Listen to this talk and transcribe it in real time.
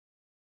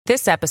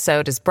This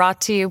episode is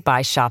brought to you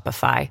by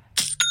Shopify.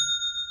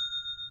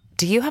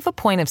 Do you have a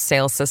point of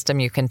sale system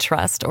you can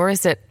trust, or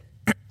is it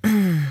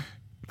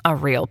a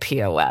real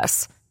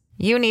POS?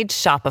 You need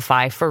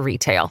Shopify for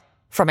retail.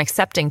 From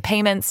accepting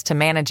payments to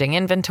managing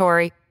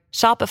inventory,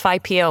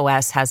 Shopify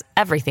POS has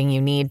everything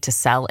you need to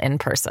sell in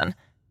person.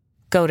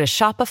 Go to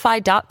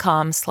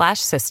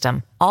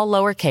shopify.com/system, all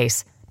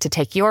lowercase, to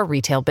take your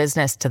retail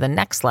business to the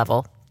next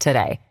level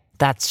today.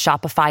 That's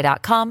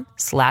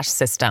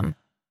shopify.com/system.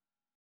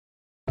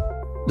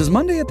 Does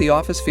Monday at the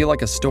office feel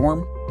like a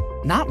storm?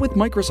 Not with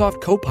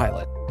Microsoft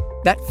Copilot.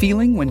 That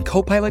feeling when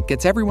Copilot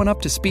gets everyone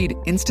up to speed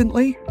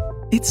instantly?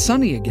 It's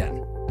sunny again.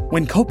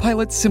 When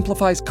Copilot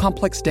simplifies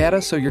complex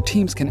data so your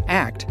teams can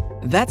act,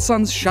 that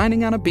sun's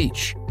shining on a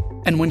beach.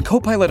 And when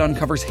Copilot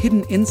uncovers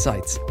hidden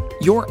insights,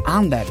 you're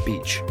on that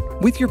beach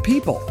with your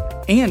people,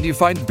 and you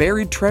find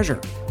buried treasure.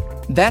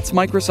 That's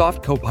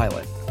Microsoft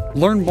Copilot.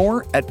 Learn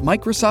more at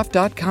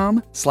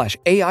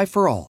Microsoft.com/AI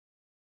for all.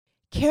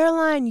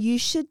 Caroline, you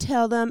should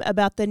tell them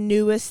about the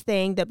newest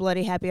thing that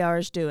Bloody Happy Hour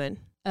is doing.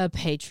 A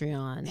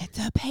Patreon. It's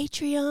a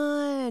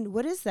Patreon.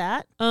 What is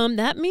that?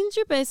 That means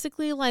you're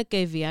basically like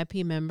a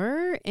VIP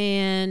member,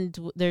 and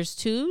there's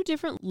 2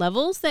 different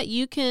levels that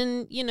you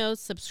can,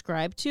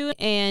 subscribe to,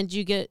 and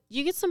you get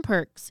some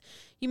perks.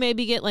 You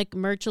maybe get like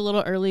merch a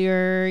little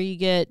earlier. You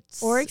get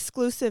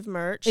exclusive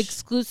merch.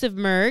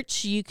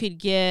 You could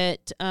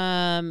get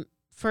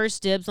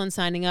first dibs on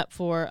signing up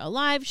for a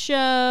live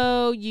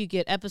show. You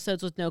get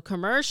episodes with no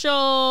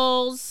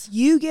commercials.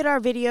 You get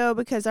our video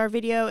because our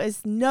video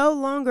is no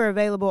longer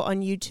available on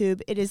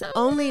YouTube. It is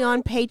only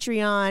on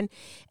Patreon.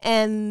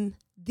 And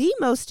the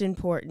most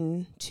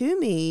important to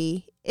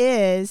me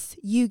is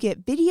you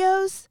get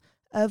videos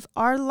of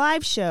our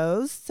live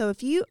shows. So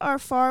if you are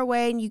far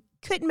away and you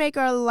couldn't make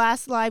our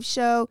last live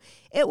show,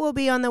 it will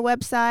be on the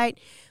website.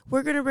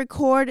 We're going to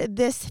record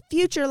this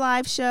future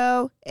live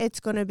show. It's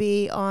going to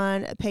be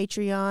on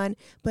Patreon,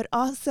 but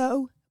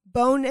also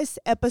bonus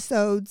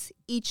episodes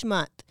each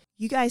month.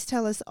 You guys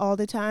tell us all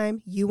the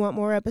time you want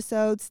more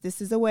episodes. This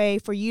is a way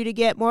for you to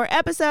get more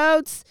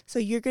episodes. So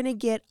you're going to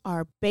get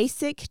our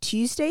basic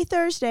Tuesday,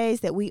 Thursdays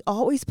that we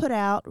always put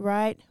out,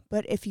 right?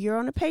 But if you're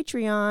on a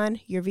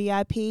Patreon, you're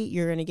VIP,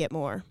 you're going to get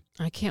more.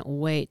 I can't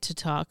wait to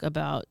talk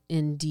about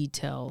in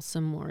detail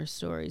some more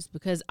stories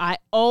because I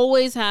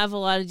always have a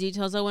lot of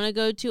details I want to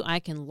go to.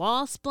 I can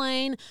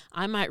law-splain.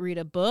 I might read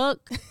a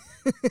book.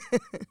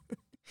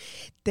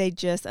 They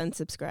just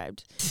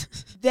unsubscribed.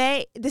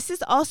 This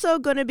is also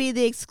going to be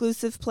the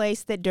exclusive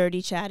place that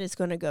Dirty Chat is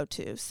going to go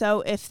to.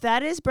 So if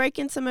that is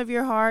breaking some of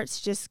your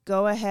hearts, just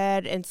go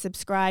ahead and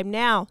subscribe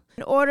now.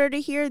 In order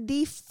to hear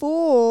the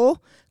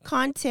full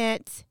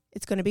content,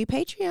 it's going to be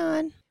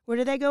Patreon. Where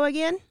do they go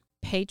again?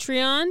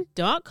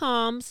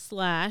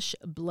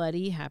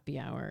 Patreon.com/Bloody Happy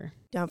Hour.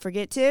 Don't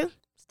forget to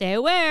stay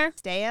aware,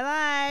 stay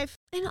alive,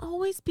 and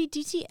always be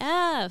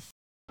DTF.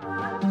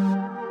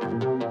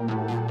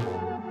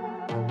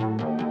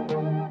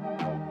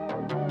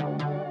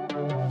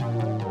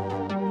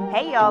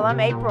 Hey y'all, I'm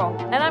April.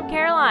 And I'm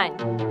Caroline.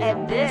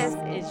 And this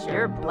is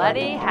your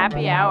Bloody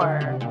Happy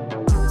Hour.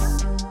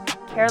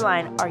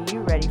 Caroline, are you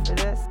ready for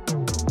this?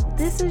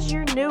 This is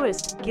your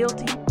newest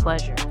guilty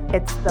pleasure.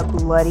 It's the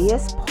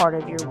bloodiest part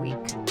of your week.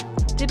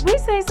 Did we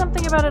say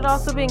something about it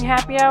also being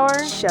happy hour?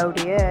 Show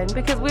did.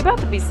 Because we about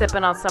to be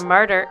sipping on some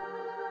murder.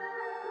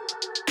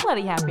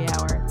 Bloody Happy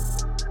Hour.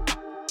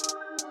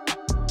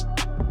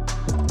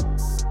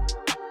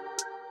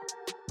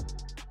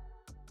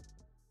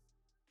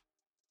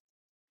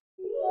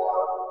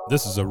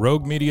 This is a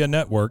Rogue Media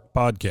Network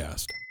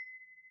podcast.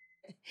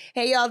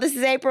 Hey, y'all, this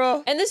is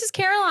April. And this is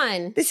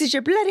Caroline. This is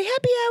your Bloody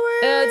Happy Hour.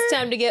 Oh, it's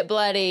time to get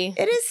bloody.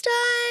 It is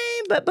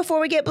time. But before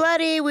we get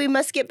bloody, we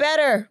must get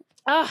better.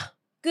 Ah,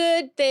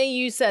 good thing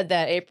you said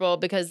that, April,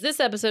 because this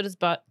episode is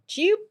brought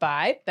to you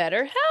by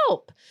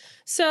BetterHelp.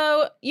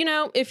 So,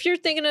 if you're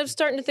thinking of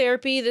starting the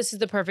therapy, this is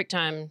the perfect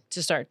time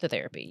to start the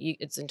therapy.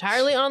 It's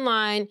entirely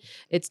online.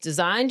 It's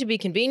designed to be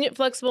convenient,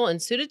 flexible,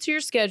 and suited to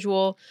your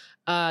schedule.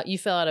 You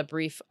fill out a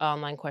brief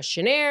online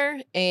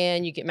questionnaire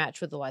and you get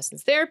matched with a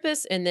licensed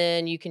therapist, and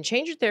then you can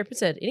change your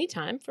therapist at any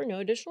time for no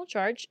additional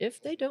charge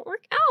if they don't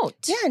work out.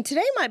 Yeah, and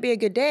today might be a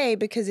good day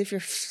because if your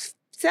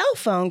cell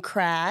phone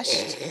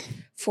crashed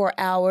for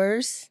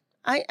hours,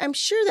 I'm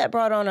sure that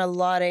brought on a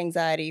lot of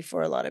anxiety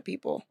for a lot of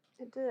people.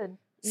 It did.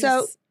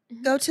 So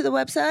go to the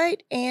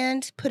website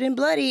and put in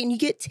bloody and you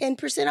get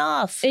 10%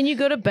 off. And you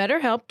go to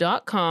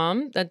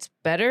betterhelp.com. That's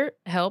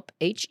betterhelp,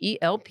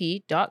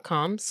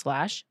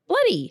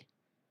 HELP.com/bloody.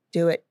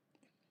 Do it.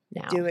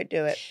 Now. Do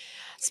it.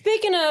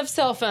 Speaking of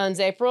cell phones,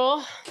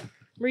 April,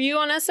 were you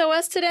on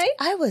SOS today?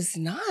 I was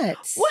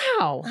not.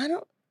 Wow. I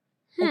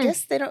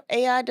guess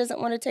AI doesn't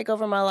want to take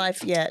over my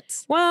life yet.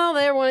 Well,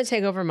 they want to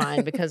take over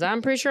mine because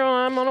I'm pretty sure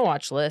I'm on a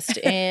watch list.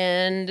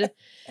 And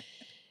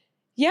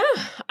yeah,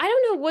 I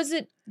don't know.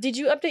 Did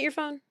you update your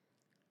phone?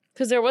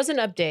 Because there was an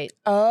update.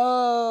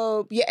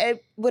 Oh, yeah,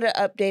 it would have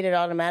updated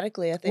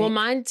automatically, I think. Well,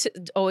 mine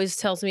always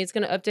tells me it's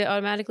going to update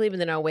automatically, but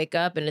then I'll wake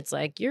up and it's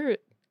like, your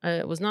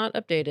It was not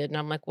updated. And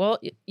I'm like, well,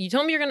 you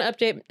told me you're going to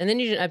update, and then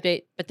you didn't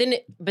update.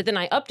 But then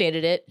I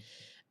updated it,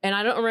 and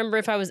I don't remember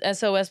if I was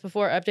SOS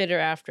before, updated, or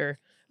after.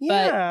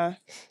 Yeah.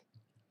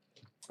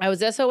 But I was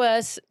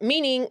SOS,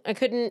 meaning I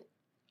couldn't,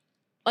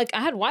 like,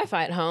 I had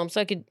Wi-Fi at home,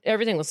 so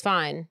everything was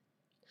fine.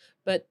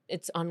 But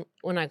it's on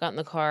when I got in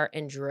the car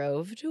and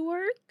drove to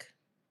work.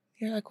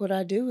 You're like, what do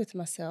I do with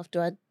myself?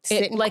 Do I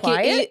sit and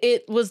quiet?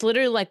 It was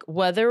literally like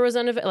weather was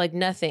like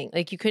nothing.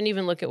 Like you couldn't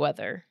even look at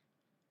weather.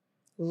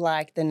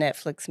 Like the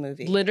Netflix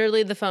movie.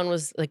 Literally, the phone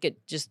was like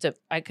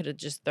I could have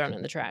just thrown it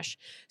in the trash.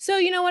 So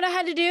you know what I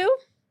had to do?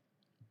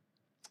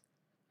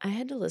 I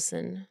had to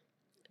listen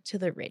to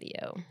the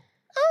radio.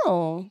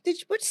 Oh,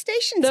 what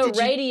stations did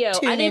you radio.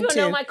 I didn't even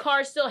know my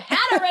car still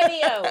had a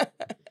radio.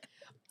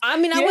 I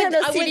mean, I went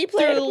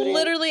through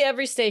literally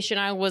every station.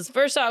 I was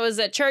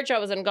at church. I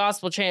was in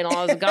gospel channel.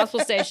 I was at gospel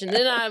station.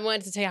 Then I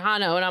went to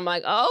Tejano, and I'm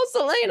like, oh,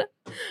 Selena.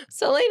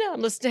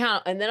 I'm listening to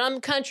Tejano. And then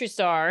I'm Country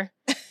Star.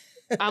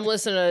 I'm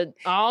listening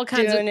to all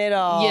kinds doing it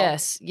all.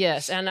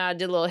 Yes. And I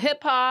did a little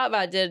hip hop.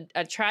 I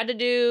tried to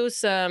do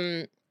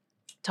some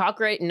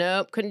talk radio.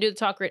 Nope, couldn't do the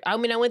talk radio. I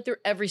mean, I went through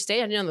every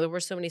state. I didn't know there were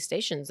so many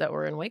stations that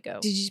were in Waco.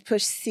 Did you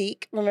push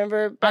seek?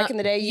 Remember back in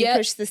the day, you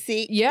pushed the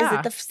seek? Yeah. Is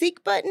it the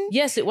seek button?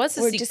 Yes, it was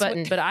the seek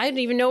button, but I didn't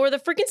even know where the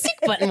freaking seek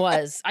button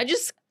was. I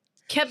just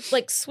kept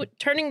like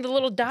turning the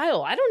little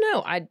dial. I don't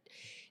know.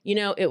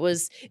 It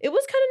was kind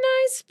of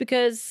nice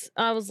because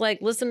I was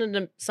like listening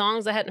to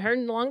songs I hadn't heard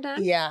in a long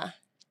time. Yeah.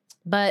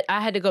 But I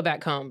had to go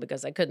back home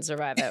because I couldn't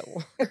survive at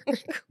work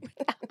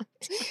without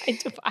my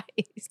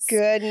device.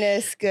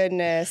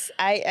 Goodness.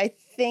 I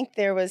think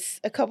there was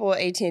a couple of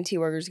AT&T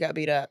workers got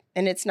beat up,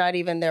 and it's not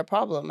even their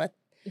problem.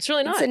 It's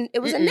really not. It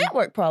was a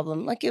network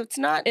problem. Like it's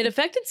not. It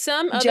affected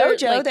some other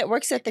JoJo that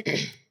works at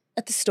the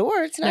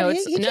store. It's not.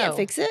 He can't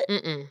fix it. I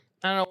don't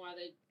know why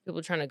people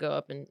are trying to go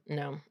up and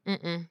no.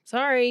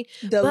 Sorry.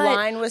 The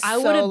line was so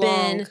long. I would have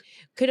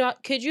been.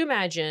 Could you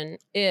imagine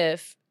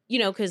if?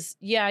 Because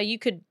you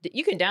can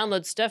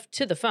download stuff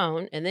to the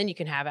phone and then you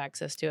can have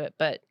access to it.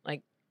 But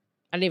like,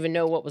 I didn't even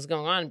know what was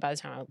going on by the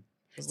time I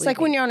was It's like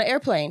when you're on an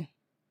airplane.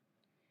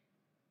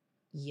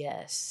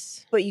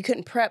 Yes. But you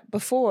couldn't prep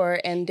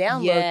before and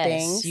download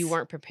things. You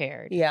weren't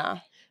prepared. Yeah.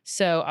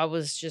 So I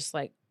was just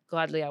like,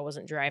 gladly I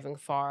wasn't driving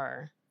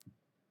far.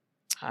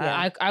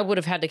 Yeah. I would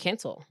have had to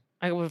cancel.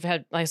 I would have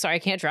had, like, sorry, I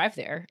can't drive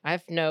there. I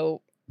have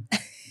no...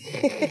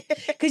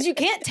 Because you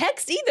can't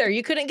text either.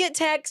 You couldn't get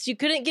text. You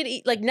couldn't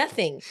get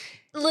nothing.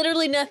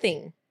 Literally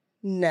nothing.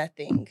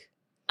 Nothing.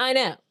 I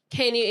know.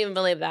 Can you even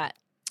believe that?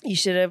 You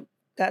should have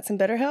got some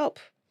better help.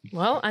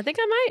 Well, I think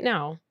I might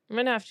now. I'm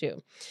gonna have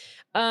to.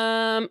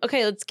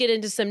 Okay, let's get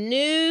into some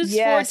news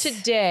for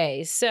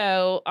today.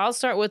 So I'll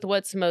start with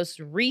what's most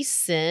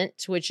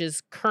recent, which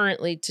is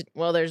currently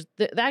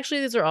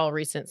actually these are all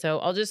recent. So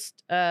I'll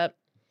just the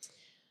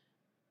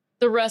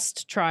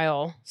Rust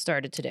trial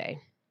started today.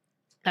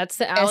 That's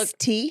the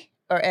ST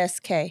or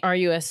SK?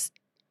 RUS.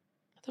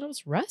 I thought it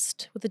was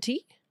Rust with a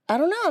T. I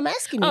don't know. I'm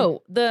asking you.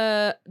 Oh,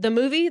 the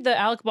movie, the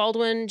Alec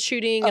Baldwin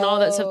shooting and all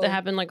that stuff that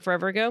happened like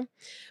forever ago.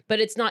 But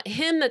it's not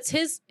him.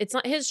 It's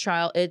not his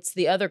trial. It's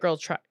the other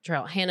girl's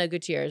trial, Hannah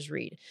Gutierrez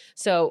Reed.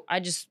 So I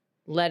just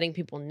letting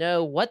people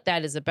know what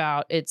that is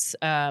about. It's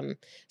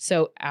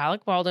so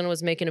Alec Baldwin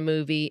was making a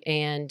movie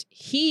and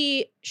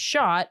he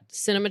shot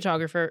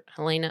cinematographer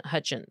Helena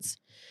Hutchins.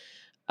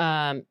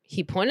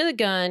 He pointed the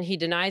gun. He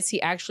denies he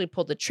actually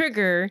pulled the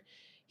trigger.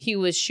 He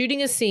was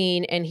shooting a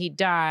scene and he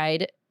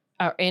died.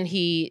 And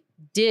he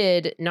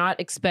did not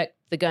expect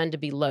the gun to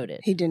be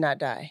loaded. He did not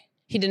die.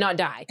 He did not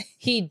die.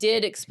 He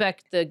did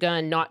expect the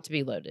gun not to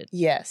be loaded.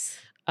 Yes.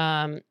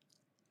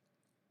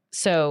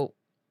 So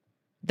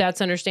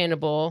that's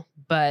understandable,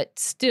 but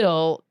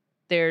still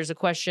there's a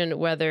question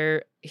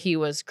whether he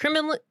was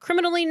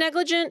criminally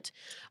negligent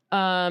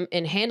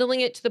in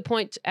handling it to the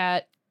point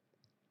at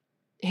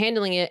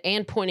handling it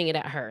and pointing it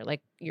at her.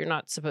 Like, you're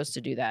not supposed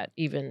to do that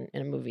even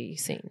in a movie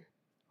scene.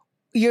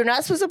 You're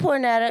not supposed to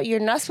point at it. You're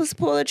not supposed to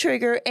pull the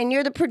trigger, and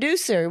you're the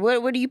producer.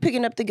 What are you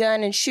picking up the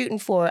gun and shooting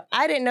for?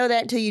 I didn't know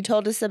that until you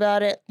told us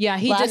about it. Yeah,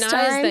 he denies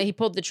that he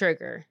pulled the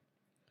trigger.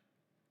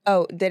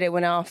 Oh, that it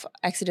went off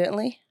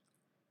accidentally?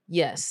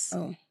 Yes.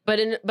 Oh.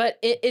 But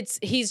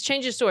he's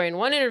changed his story. In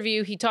one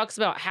interview, he talks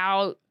about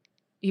how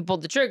he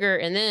pulled the trigger,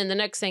 and then the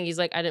next thing he's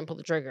like, I didn't pull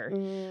the trigger.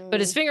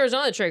 But his finger was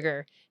on the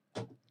trigger.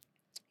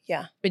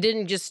 Yeah. It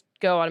didn't just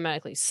go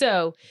automatically.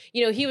 So,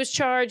 he was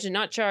charged and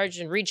not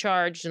charged and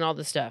recharged and all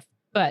this stuff.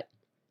 But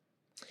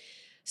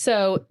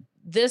so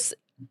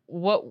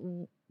what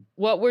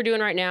we're doing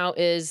right now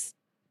is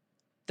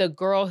the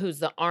girl who's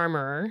the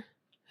armorer,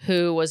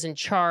 who was in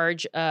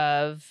charge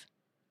of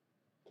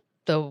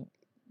the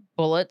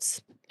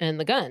bullets and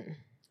the gun.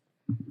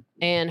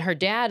 And her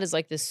dad is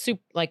like this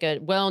like a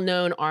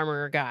well-known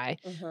armorer guy.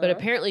 But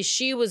apparently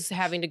she was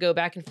having to go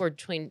back and forth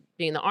between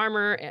being the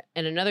armorer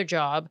and another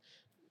job.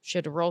 She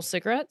had to roll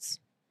cigarettes.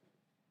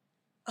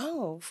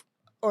 Oh,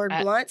 Or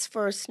blunts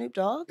for Snoop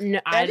Dogg? No,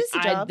 That is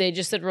a job. They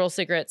just said roll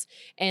cigarettes,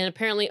 and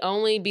apparently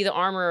only be the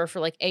armorer for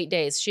like 8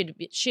 days.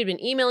 She'd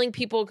been emailing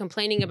people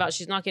complaining about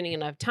she's not getting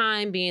enough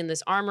time being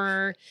this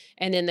armorer,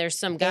 and then there's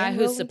some guy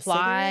who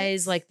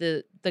supplies, like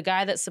the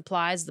guy that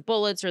supplies the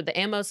bullets or the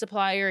ammo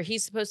supplier.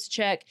 He's supposed to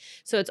check.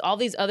 So it's all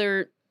these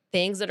other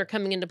things that are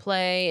coming into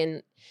play,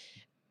 and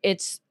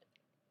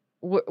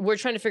we're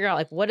trying to figure out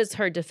like what is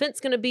her defense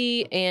going to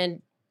be,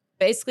 and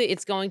basically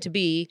it's going to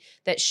be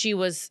that she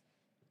was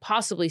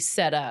possibly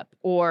set up,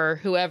 or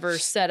whoever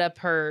set up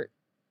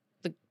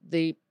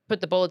the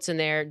put the bullets in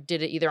there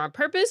did it either on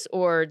purpose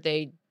or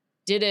they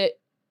did it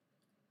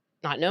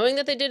not knowing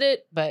that they did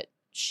it. But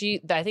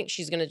I think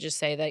she's going to just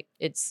say that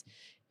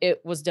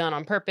it was done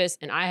on purpose,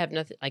 and I have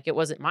nothing, like it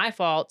wasn't my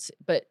fault,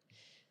 but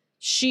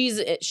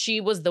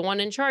she was the one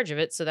in charge of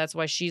it, so that's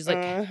why she's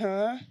like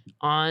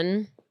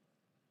on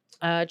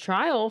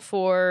trial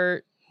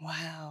for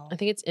I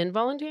think it's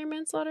involuntary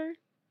manslaughter.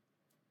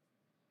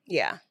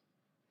 Yeah.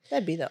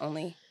 That'd be the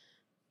only.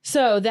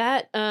 So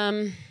that,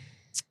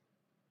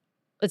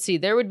 let's see,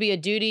 there would be a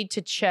duty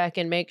to check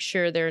and make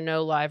sure there are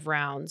no live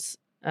rounds.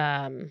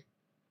 So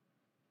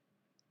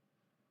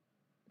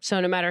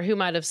no matter who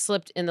might have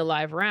slipped in the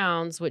live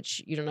rounds,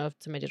 which you don't know if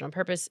somebody did on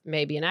purpose,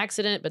 maybe an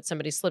accident, but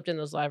somebody slipped in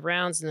those live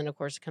rounds. And then, of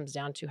course, it comes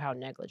down to how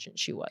negligent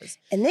she was.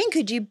 And then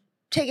could you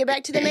take it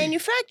back to the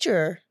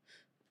manufacturer?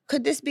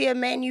 Could this be a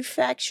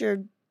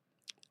manufactured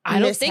I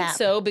don't think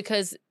so,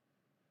 because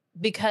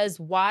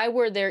why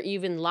were there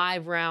even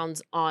live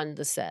rounds on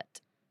the set?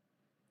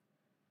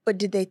 But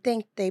did they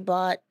think they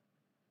bought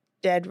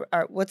dead,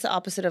 or what's the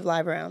opposite of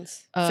live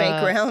rounds?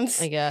 Fake rounds?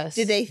 I guess.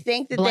 Did they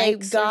think that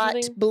Blanks they got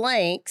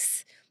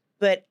blanks,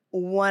 but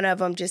one of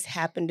them just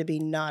happened to be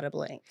not a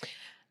blank?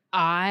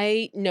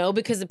 I know,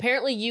 because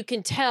apparently you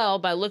can tell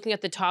by looking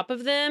at the top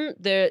of them.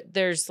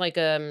 There's like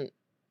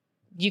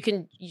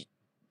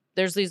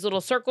there's these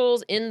little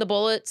circles in the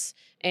bullets,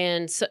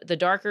 and the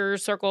darker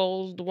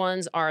circled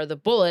ones are the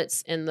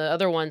bullets, and the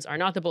other ones are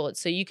not the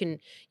bullets. So you can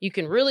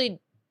really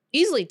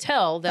easily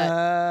tell that.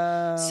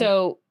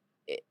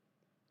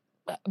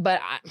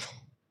 But I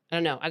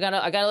don't know. I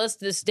gotta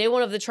list this day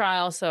one of the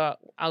trial, so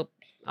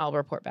I'll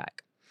report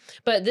back.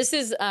 But this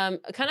is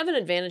kind of an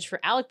advantage for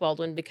Alec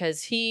Baldwin,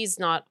 because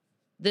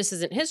this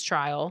isn't his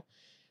trial.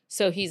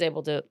 So he's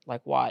able to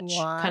like watch.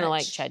 Kind of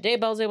like Chad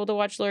Daybell's able to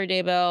watch Lori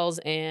Daybell's,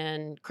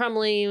 and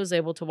Crumley was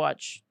able to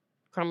watch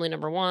Crumley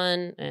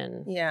 #1,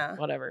 and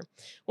whatever.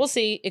 We'll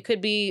see. It could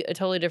be a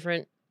totally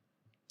different,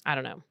 I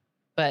don't know.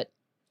 But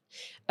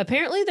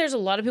apparently there's a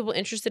lot of people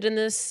interested in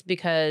this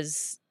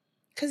because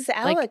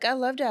Alec, I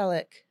loved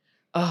Alec.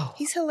 Oh.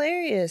 He's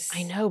hilarious.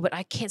 I know, but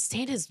I can't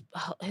stand his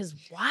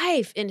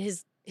wife, and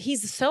he's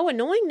so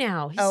annoying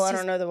now. I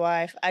don't know the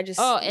wife.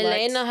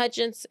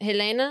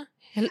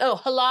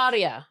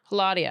 Hilaria.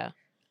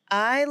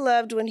 I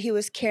loved when he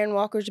was Karen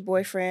Walker's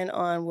boyfriend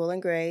on Will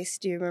and Grace.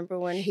 Do you remember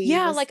when he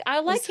I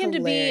like him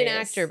to be an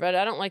actor, but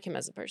I don't like him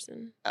as a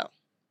person. Oh.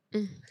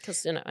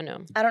 Because I know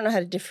him. I don't know how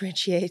to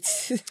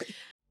differentiate.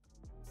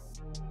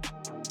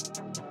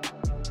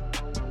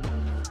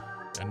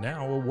 And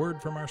now a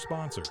word from our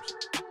sponsors.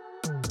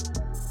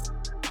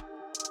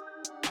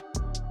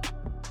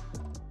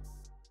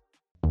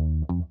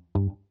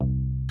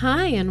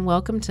 Hi, and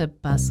welcome to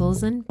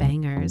Bustles and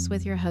Bangers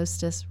with your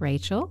hostess,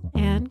 Rachel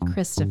and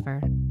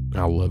Christopher.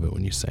 I love it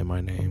when you say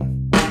my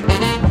name.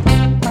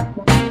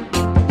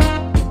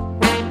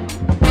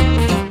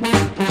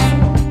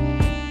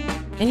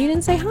 And you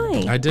didn't say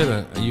hi. I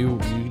didn't. You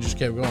just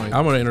kept going.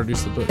 I'm going to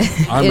introduce the book.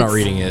 I'm not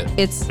reading it.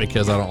 It's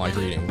because I don't like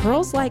reading.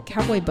 Girls like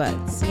cowboy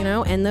butts,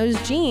 and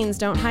those jeans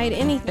don't hide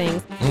anything.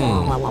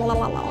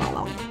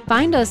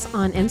 Find us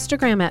on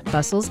Instagram at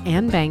Bustles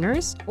and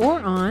Bangers or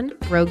on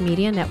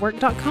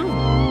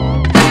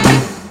RogueMediaNetwork.com.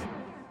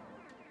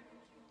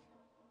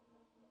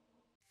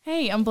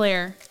 Hey, I'm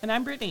Blair. And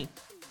I'm Brittany.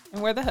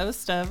 And we're the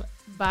host of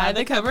By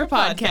the Cover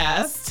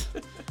Podcast.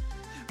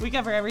 We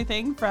cover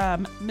everything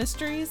from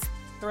mysteries,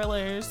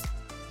 thrillers,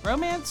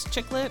 romance,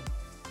 chick lit,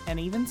 and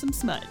even some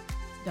smut.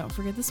 Don't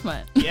forget the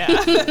smut.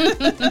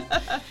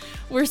 Yeah.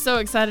 We're so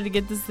excited to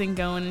get this thing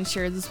going and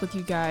share this with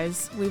you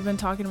guys. We've been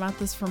talking about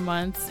this for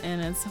months,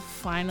 and it's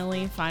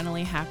finally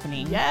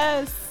happening.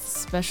 Yes.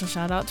 Special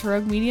shout out to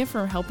Rogue Media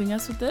for helping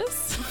us with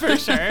this. For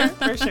sure.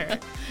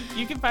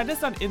 You can find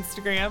us on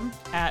Instagram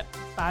at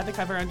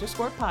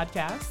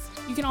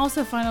bythecover_podcast. You can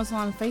also find us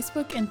on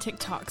Facebook and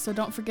TikTok, so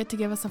don't forget to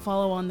give us a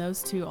follow on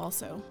those too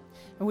also.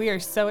 And we are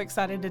so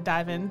excited to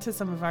dive into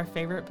some of our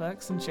favorite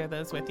books and share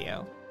those with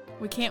you.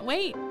 We can't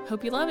wait.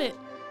 Hope you love it.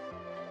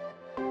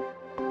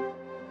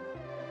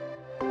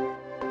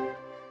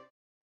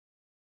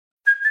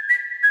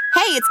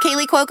 Hey, it's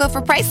Kaylee Cuoco for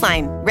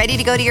Priceline. Ready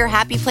to go to your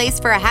happy place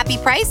for a happy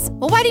price?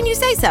 Well, why didn't you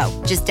say so?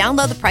 Just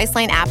download the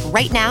Priceline app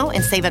right now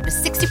and save up to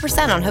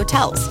 60% on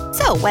hotels.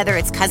 So whether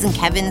it's Cousin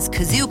Kevin's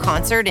Kazoo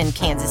Concert in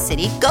Kansas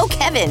City, go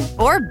Kevin,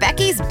 or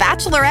Becky's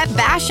Bachelorette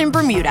Bash in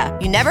Bermuda,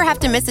 you never have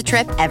to miss a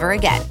trip ever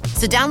again.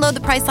 So download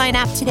the Priceline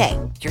app today.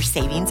 Your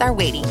savings are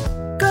waiting.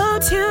 Go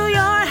to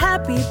your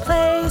happy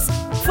place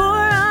for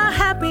a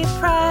happy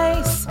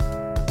price.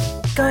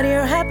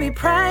 happy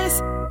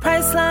price,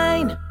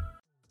 Priceline.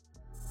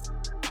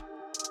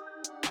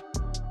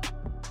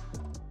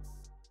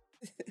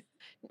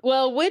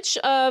 Well, which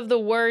of the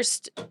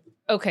worst?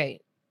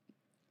 Okay.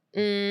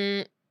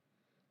 Want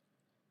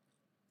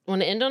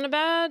to end on a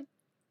bad?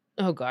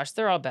 Oh gosh,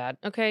 they're all bad.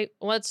 Okay,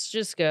 let's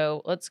just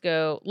go. Let's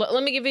go.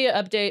 Let me give you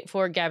an update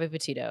for Gabby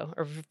Petito,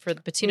 or for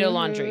the Petito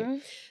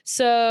Laundry.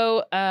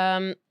 So,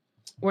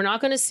 we're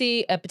not going to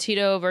see a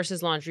Petito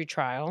versus Laundry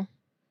trial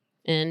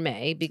in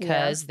May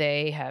because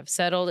they have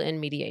settled in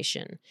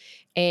mediation.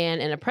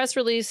 And in a press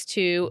release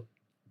to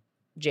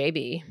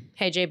JB,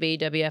 hey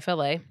JB,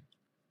 WFLA,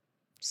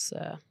 it's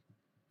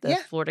the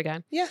Florida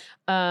guy. Yeah.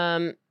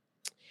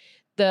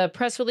 The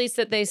press release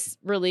that they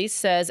released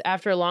says,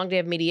 after a long day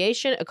of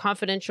mediation, a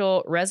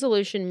confidential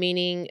resolution,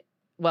 meaning,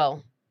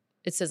 well,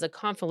 it says a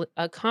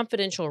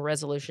confidential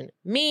resolution,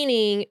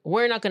 meaning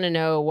we're not going to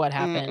know what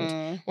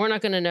happened. We're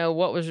not going to know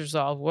what was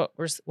resolved,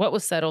 what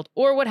was settled,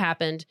 or what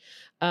happened.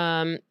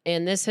 And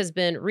this has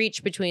been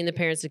reached between the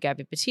parents of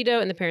Gabby Petito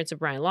and the parents of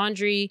Brian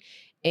Laundrie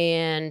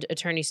and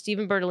attorney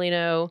Stephen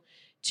Bertolino,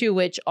 to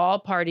which all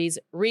parties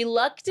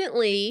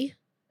reluctantly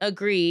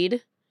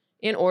agreed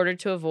in order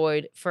to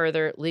avoid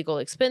further legal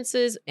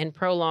expenses and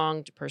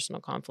prolonged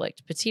personal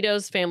conflict.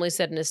 Petito's family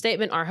said in a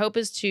statement, "Our hope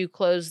is to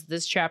close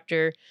this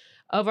chapter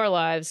of our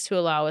lives to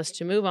allow us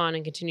to move on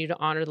and continue to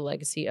honor the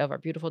legacy of our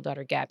beautiful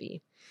daughter,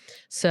 Gabby."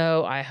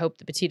 So I hope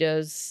the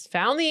Petitos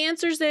found the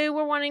answers they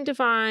were wanting to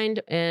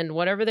find and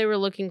whatever they were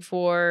looking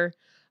for,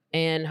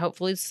 and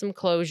hopefully some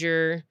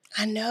closure.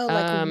 I know,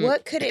 like,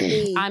 what could it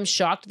be? I'm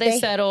shocked they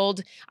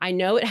settled. I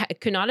know it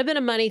could not have been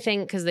a money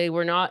thing because they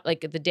were not, like,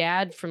 the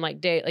dad from,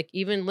 like,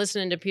 even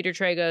listening to Peter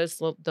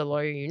Tragos, the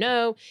lawyer you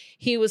know,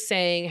 he was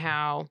saying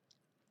how,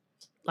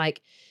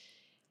 like,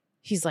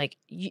 he's like,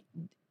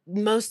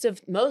 most of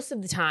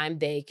the time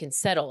they can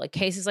settle. Like,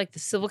 cases like the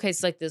civil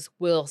cases like this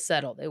will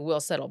settle. They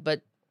will settle.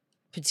 But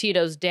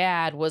Petito's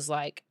dad was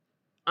like,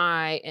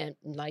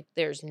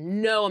 there's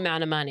no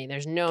amount of money.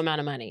 There's no amount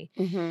of money.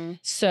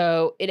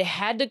 So it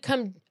had to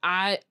come.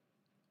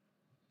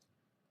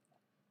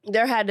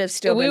 There had to have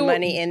still been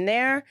money in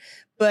there,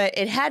 but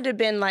it had to have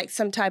been like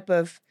some type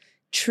of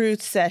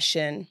truth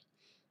session.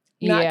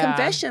 Not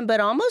confession, but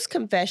almost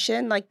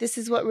confession. Like, this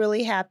is what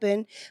really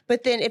happened.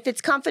 But then if it's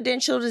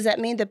confidential, does that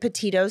mean the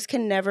Petitos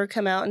can never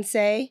come out and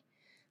say?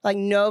 Like,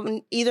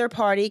 no, either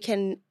party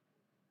can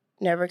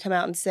never come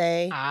out and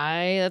say?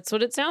 That's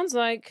what it sounds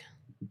like.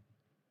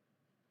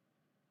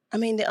 I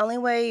mean, the only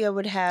way you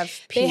would have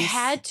peace.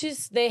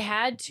 They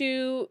had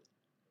to,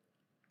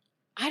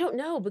 I don't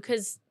know,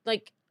 because,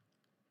 like,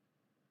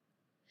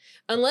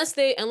 unless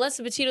the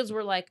Petitos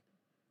were like,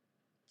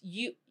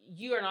 you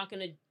are not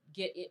going to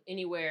get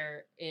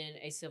anywhere in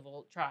a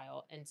civil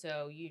trial, and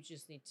so you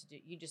just need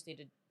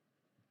to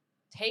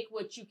take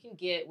what you can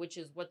get, which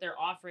is what they're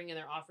offering, and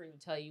they're offering to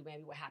tell you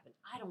maybe what happened.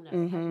 I don't know.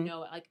 I have no,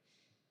 like,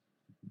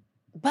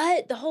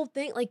 but the whole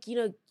thing, like, you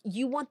know,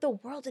 you want the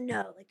world to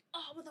know, like,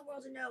 I want the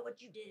world to know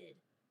what you did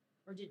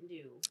or didn't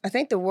do. I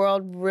think the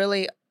world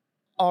really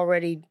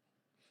already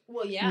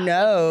like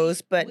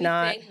knows, but we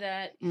not. Think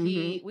that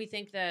we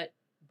think that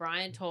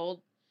Brian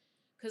told,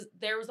 because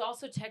there was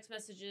also text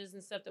messages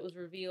and stuff that was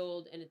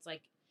revealed, and it's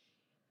like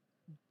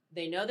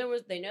they know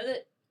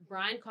that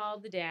Brian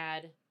called the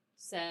dad,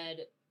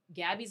 said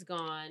Gabby's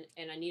gone,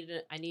 and I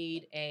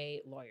need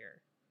a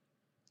lawyer,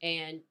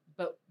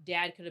 but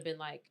dad could have been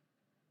like,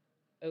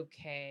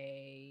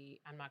 okay,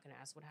 I'm not going to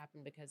ask what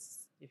happened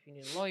because if you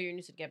need a lawyer and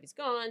you said Gabby's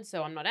gone,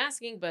 so I'm not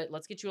asking, but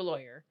let's get you a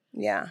lawyer.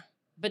 Yeah.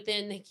 But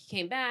then he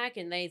came back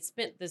and they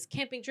spent this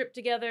camping trip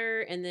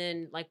together. And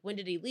then, like, when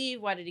did he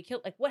leave? Why did he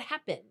kill? Like, what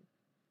happened?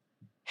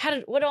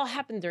 What all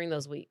happened during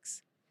those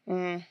weeks?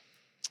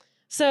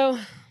 So,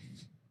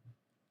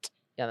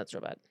 yeah, that's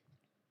real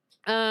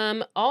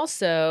bad.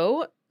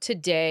 Also,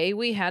 today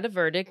we had a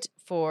verdict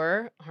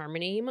for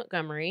Harmony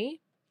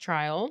Montgomery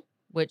trial,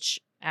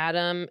 which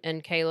Adam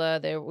and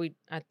Kayla,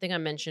 I think I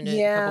mentioned it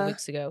a couple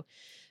weeks ago.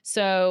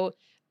 So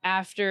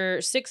after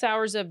 6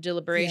 hours of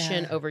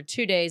deliberation over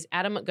 2 days,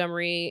 Adam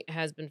Montgomery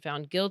has been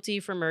found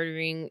guilty for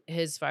murdering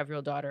his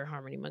 5-year-old daughter,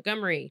 Harmony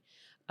Montgomery.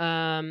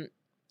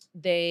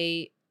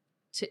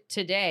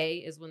 Today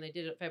is when they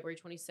did it, February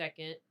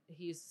 22nd.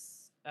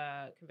 He's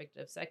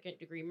convicted of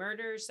second-degree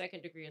murder,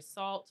 second-degree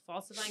assault,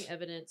 falsifying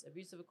evidence,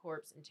 abuse of a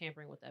corpse, and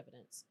tampering with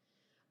evidence.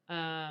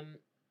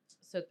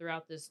 So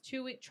throughout this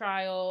 2-week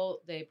trial,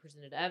 they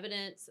presented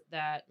evidence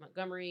that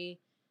Montgomery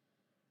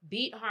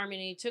beat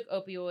Harmony, took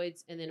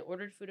opioids, and then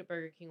ordered food at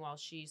Burger King while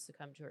she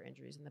succumbed to her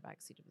injuries in the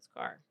backseat of his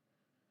car.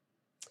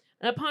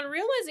 And upon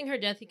realizing her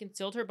death, he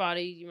concealed her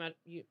body.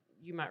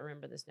 You might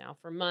remember this now.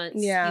 For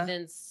months, he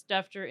then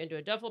stuffed her into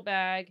a duffel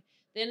bag,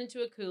 then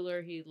into a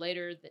cooler. He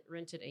later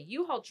rented a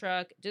U-Haul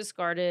truck,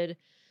 discarded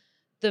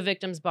the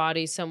victim's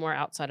body somewhere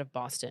outside of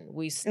Boston.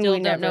 We still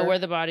don't know where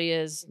the body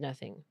is.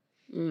 Nothing.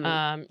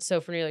 So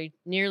for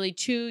nearly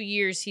 2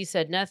 years, he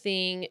said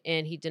nothing,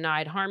 and he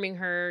denied harming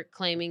her,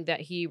 claiming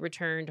that he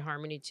returned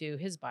Harmony to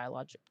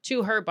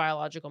her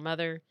biological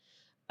mother.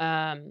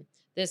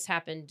 This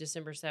happened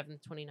December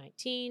 7th,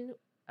 2019.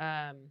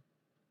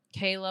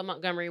 Kayla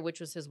Montgomery, which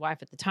was his wife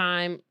at the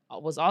time,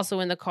 was also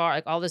in the car.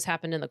 Like, all this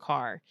happened in the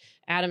car.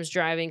 Adam's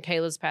driving,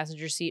 Kayla's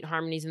passenger seat,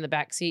 Harmony's in the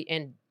back seat,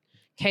 and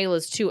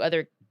Kayla's 2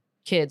 other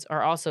kids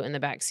are also in the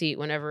back seat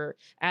whenever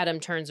Adam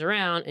turns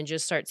around and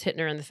just starts hitting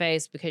her in the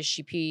face because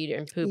she peed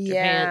and pooped her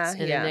pants,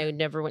 and then they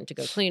never went to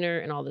go clean her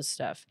and all this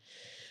stuff.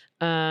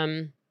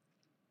 And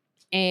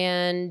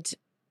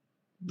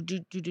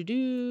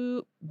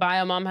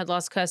Bio mom had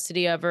lost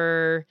custody of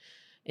her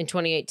in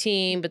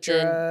 2018, but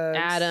then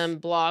Adam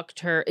blocked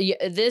her. Yeah,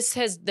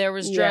 there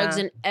was drugs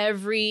in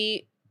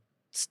every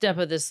step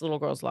of this little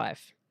girl's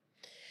life.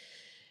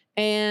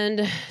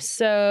 And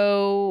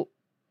so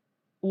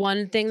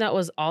one thing that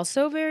was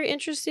also very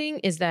interesting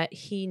is that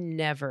he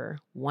never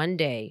one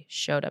day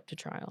showed up to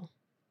trial.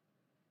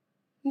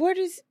 Where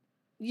does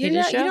you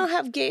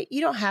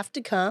don't have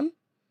to come?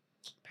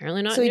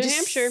 Apparently not in New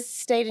Hampshire.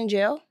 Stayed in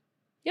jail?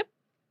 Yep.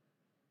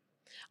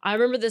 I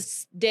remember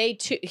this day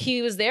too.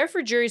 He was there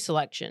for jury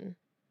selection.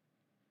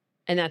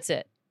 And that's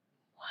it.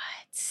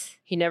 What?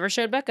 He never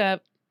showed back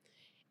up.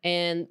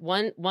 And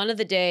one of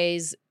the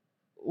days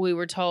we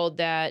were told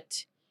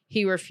that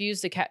he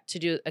refused to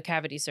do a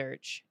cavity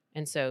search.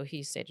 And so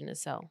he stayed in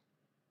his cell.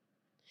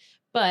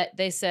 But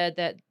they said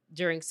that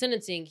during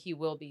sentencing, he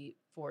will be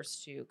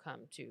forced to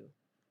come to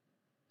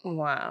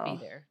be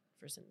there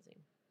for sentencing.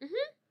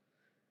 Mm-hmm.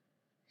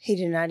 He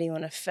did not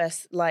even want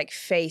to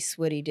face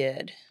what he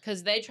did.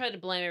 Because they tried to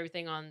blame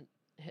everything on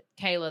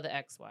Kayla, the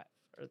ex-wife,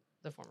 or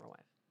the former wife.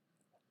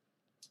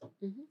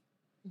 Mm-hmm.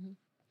 Mm-hmm.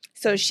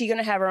 So is she going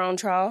to have her own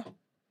trial?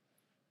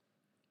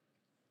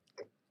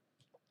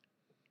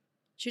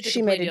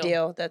 She made a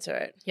deal. That's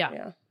right.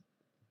 Yeah.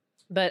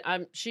 But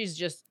she's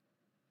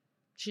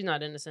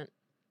not innocent.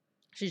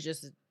 She's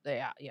just,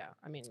 I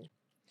mean,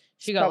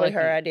 she got probably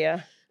her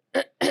idea.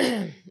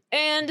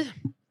 And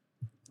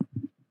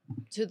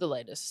to the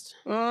latest.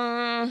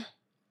 Another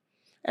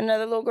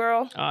little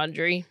girl?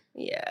 Audrey.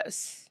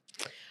 Yes.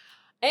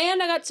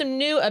 And I got some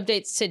new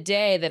updates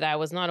today that I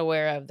was not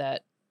aware of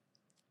that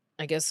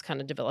I guess kind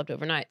of developed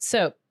overnight.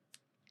 So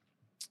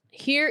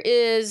here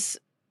is,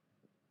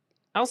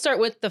 I'll start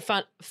with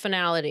the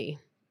finality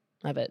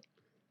of it.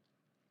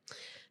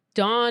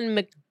 Don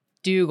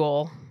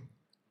McDougal.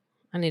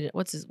 I need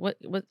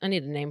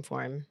a name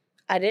for him.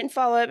 I didn't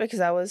follow it because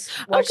I was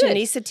watching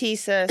Nisa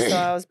Tisa, so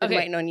I was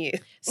waiting on you.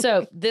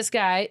 So this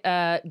guy,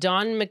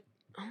 McDougal.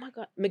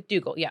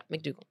 Yeah,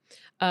 McDougal.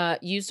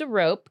 Used a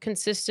rope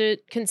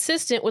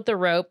consistent with the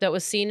rope that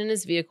was seen in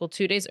his vehicle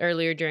 2 days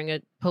earlier during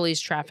a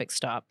police traffic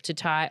stop to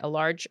tie a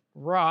large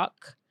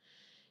rock.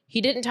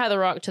 He didn't tie the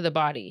rock to the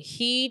body.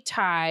 He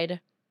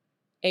tied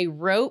a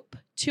rope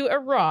to a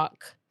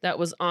rock that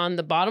was on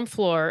the bottom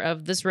floor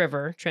of this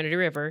river, Trinity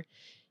River.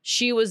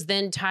 She was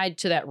then tied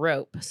to that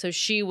rope. So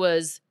she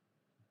was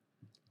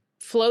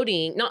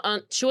floating,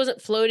 she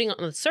wasn't floating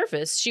on the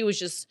surface. She was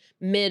just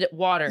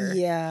mid-water.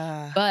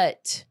 Yeah.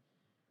 But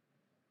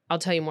I'll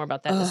tell you more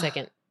about that in a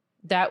second.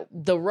 That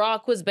the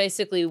rock was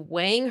basically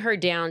weighing her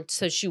down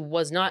so she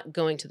was not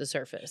going to the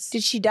surface.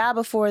 Did she die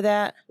before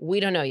that? We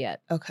don't know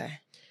yet. Okay.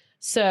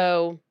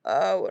 So.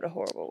 Oh, what a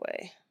horrible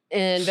way.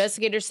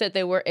 Investigators said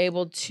they were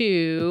able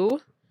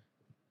to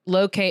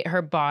locate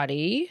her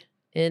body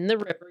in the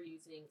river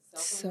using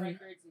cell phone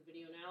records and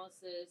video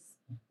analysis.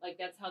 Like,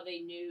 that's how they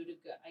knew to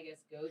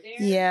go there.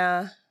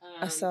 Yeah,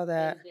 I saw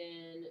that.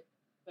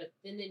 But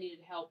then they needed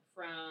help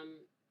from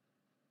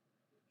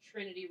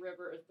Trinity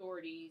River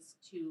authorities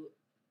to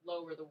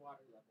lower the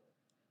water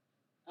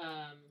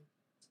level.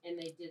 And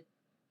they did.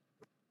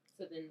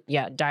 So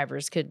then,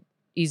 divers could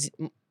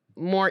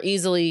more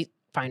easily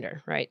find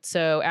her, right?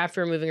 So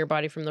after removing her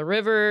body from the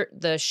river,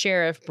 the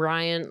sheriff,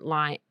 Byron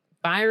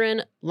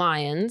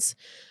Lyons,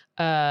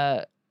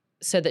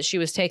 said that she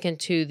was taken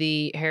to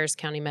the Harris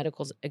County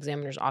Medical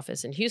Examiner's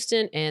office in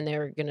Houston,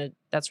 and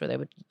that's where they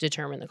would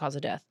determine the cause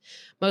of death.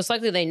 Most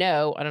likely they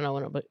know, I don't know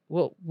when it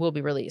will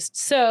be released.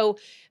 So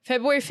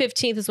February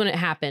 15th is when it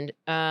happened.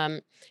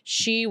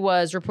 She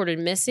was reported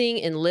missing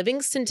in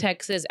Livingston,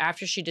 Texas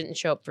after she didn't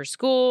show up for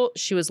school.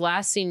 She was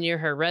last seen near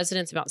her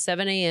residence about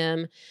 7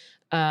 a.m.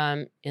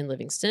 In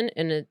Livingston,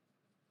 and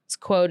it's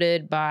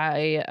quoted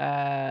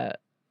by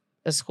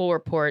a school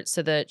report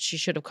said that she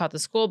should have caught the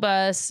school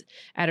bus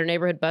at her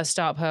neighborhood bus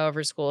stop.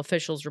 However, school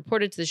officials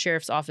reported to the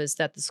sheriff's office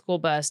that the school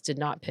bus did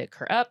not pick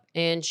her up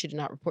and she did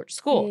not report to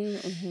school.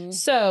 Mm-hmm.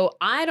 So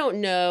I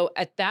don't know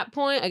at that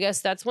point. I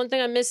guess that's one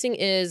thing I'm missing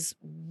is,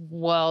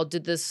 well,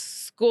 did the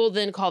school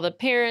then call the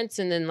parents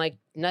and then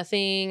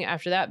nothing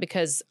after that?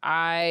 Because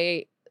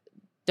I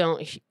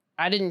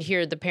didn't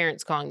hear the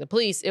parents calling the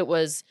police. It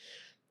was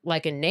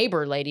a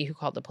neighbor lady who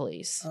called the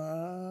police.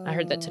 I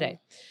heard that today.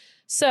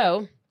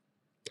 So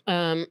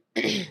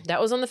that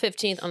was on the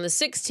 15th. On the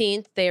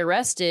 16th, they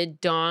arrested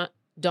Don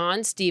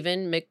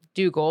Stephen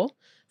McDougal,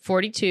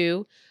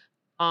 42,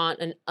 on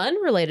an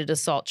unrelated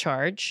assault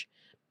charge,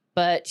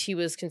 but he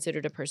was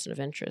considered a person of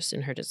interest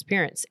in her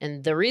disappearance.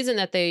 And the reason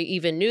that they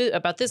even knew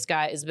about this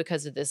guy is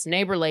because of this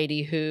neighbor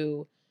lady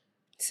who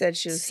said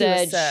he was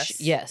sus.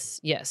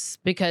 Yes,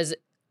 because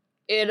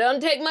it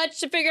don't take much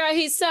to figure out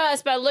he's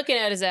sus by looking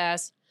at his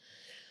ass.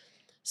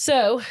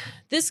 So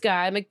this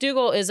guy,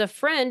 McDougal, is a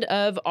friend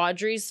of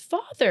Audrey's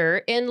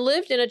father and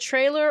lived in a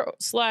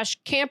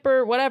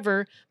trailer/camper,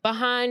 whatever,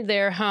 behind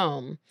their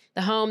home,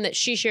 the home that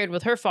she shared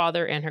with her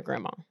father and her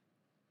grandma.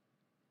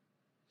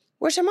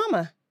 Where's her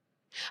mama?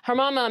 Her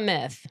mama,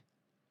 meth.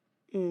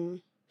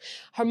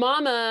 Her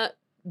mama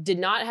did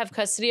not have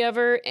custody of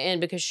her,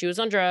 and because she was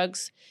on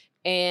drugs,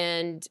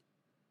 but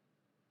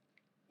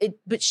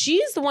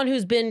she's the one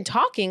who's been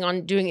talking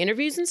on doing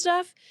interviews and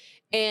stuff.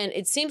 And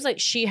it seems like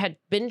she had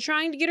been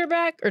trying to get her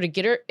back or to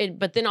get her.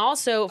 But then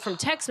also from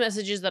text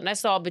messages that I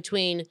saw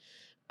between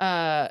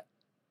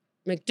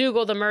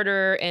McDougal, the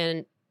murderer,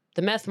 and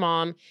the meth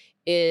mom,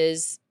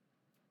 it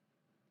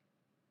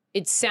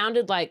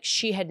sounded like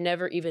she had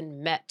never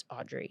even met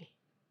Audrey.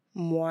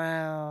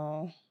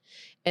 Wow.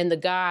 And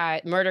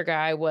the murder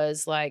guy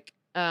was like,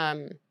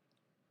 oh,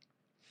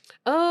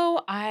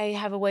 I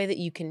have a way that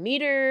you can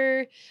meet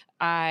her.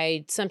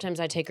 Sometimes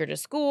I take her to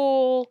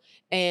school.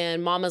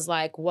 And mama's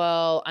like,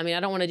 well, I mean,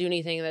 I don't want to do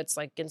anything that's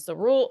like against the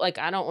rule. Like,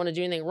 I don't want to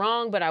do anything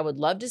wrong, but I would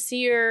love to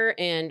see her.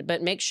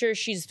 But make sure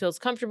she feels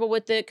comfortable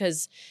with it.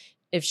 Because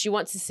if she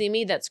wants to see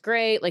me, that's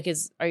great. Like,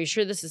 are you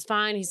sure this is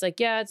fine? He's like,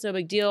 yeah, it's no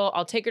big deal.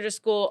 I'll take her to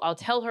school. I'll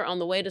tell her on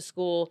the way to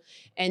school.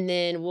 And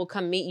then we'll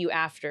come meet you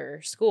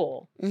after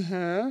school.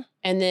 Mm-hmm.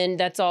 And then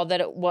that's all that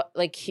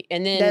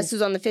and then this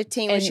was on the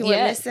 15th when she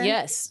went missing?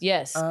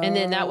 Yes. Oh. And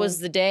then that was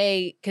the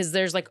day, because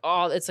there's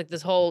it's like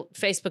this whole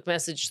Facebook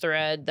message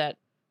thread that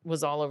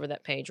was all over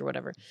that page or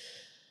whatever.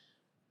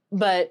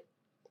 But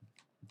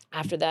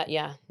after that,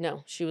 yeah,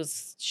 no, she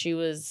was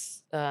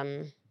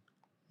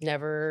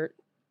never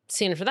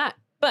seen for that.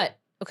 But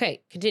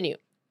okay, continue.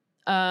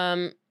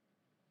 So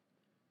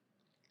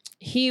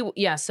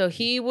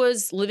he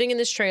was living in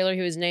this trailer.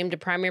 He was named a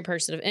primary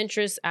person of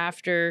interest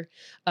after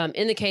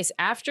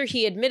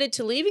he admitted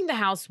to leaving the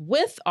house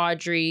with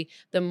Audrey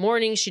the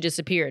morning she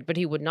disappeared, but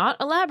he would not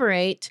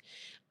elaborate,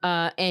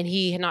 and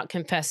he had not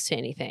confessed to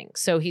anything.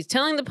 So he's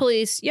telling the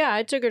police, yeah,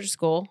 I took her to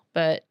school,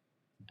 but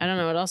I don't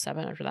know what else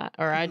happened after that.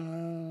 Or I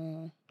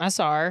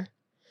saw her.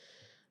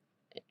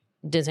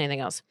 Didn't say anything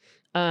else.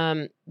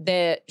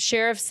 The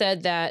sheriff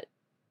said that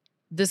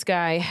this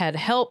guy had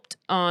helped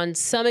on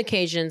some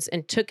occasions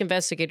and took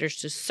investigators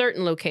to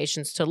certain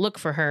locations to look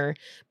for her,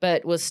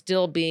 but was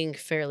still being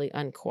fairly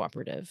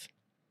uncooperative.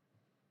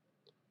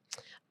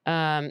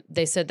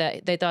 They said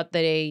that they thought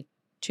that a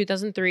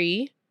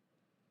 2003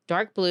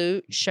 dark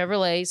blue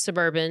Chevrolet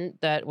Suburban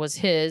that was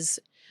his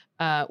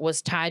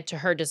was tied to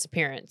her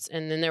disappearance.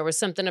 And then there was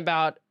something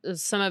about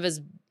some of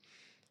his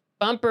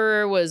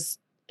bumper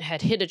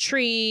had hit a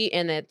tree,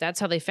 and that's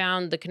how they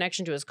found the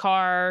connection to his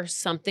car,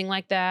 something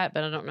like that.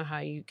 But I don't know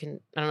I don't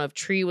know if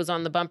tree was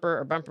on the bumper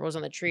or bumper was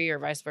on the tree or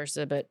vice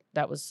versa, but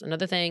that was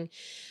another thing.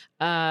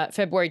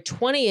 February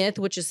 20th,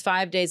 which is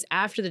 5 days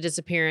after the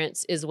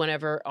disappearance, is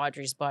whenever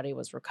Audrey's body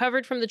was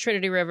recovered from the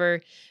Trinity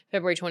River.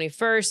 February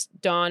 21st,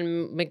 Don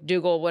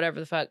McDougal, whatever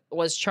the fuck,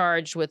 was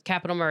charged with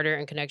capital murder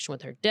in connection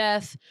with her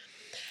death.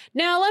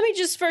 Now, let me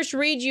just first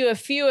read you a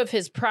few of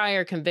his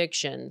prior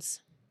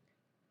convictions.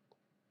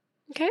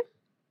 Okay.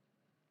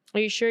 Are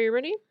you sure you're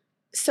ready?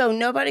 So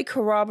nobody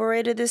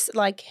corroborated this,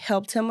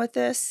 helped him with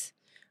this?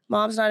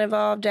 Mom's not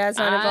involved, dad's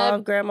not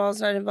involved,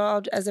 grandma's not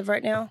involved as of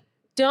right now?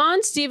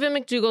 Don Stephen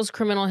McDougal's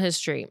criminal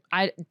history.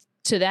 I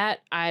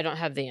don't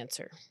have the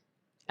answer.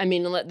 I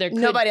mean,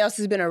 nobody else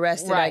has been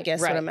arrested, right, I guess,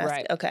 what I'm asking.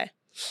 Right. Okay.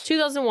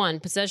 2001,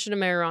 possession of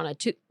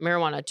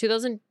marijuana.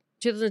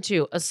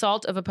 2002,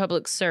 assault of a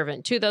public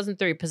servant.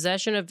 2003,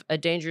 possession of a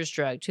dangerous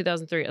drug.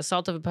 2003,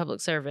 assault of a public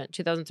servant.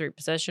 2003,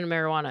 possession of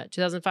marijuana.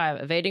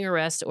 2005, evading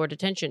arrest or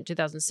detention.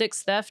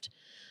 2006, theft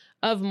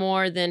of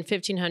more than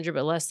 $1,500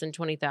 but less than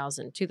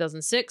 $20,000.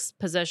 2006,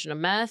 possession of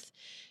meth.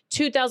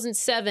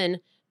 2007,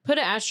 put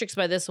an asterisk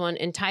by this one,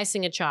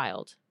 enticing a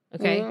child.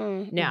 Okay?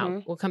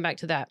 Now, we'll come back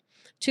to that.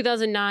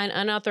 2009,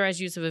 unauthorized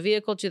use of a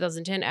vehicle.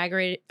 2010,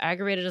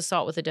 aggravated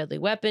assault with a deadly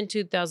weapon.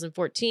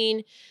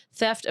 2014,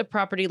 theft of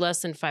property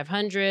less than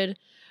 $500.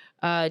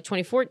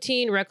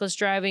 2014, reckless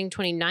driving.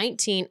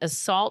 2019,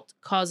 assault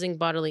causing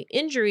bodily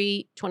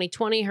injury.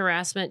 2020,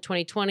 harassment.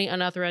 2020,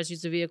 unauthorized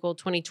use of vehicle.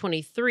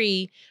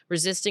 2023,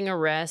 resisting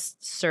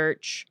arrest,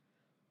 search,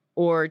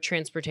 or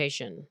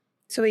transportation.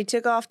 So he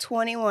took off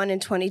 21 and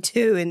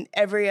 22, and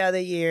every other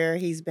year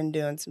he's been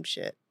doing some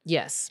shit.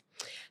 Yes.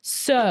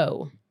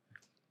 So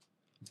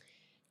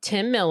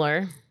Tim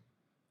Miller.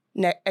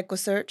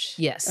 EquiSearch?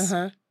 Yes.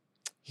 Uh-huh.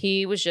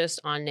 He was just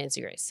on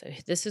Nancy Grace. So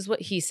this is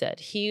what he said.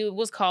 He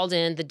was called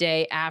in the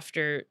day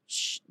after.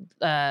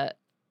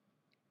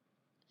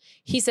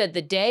 He said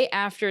the day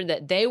after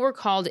that they were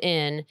called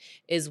in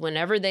is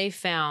whenever they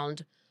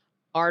found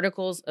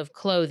articles of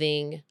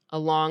clothing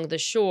along the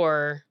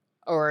shore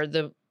or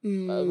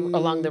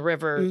along the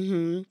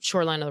river,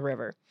 shoreline of the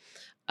river.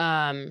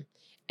 And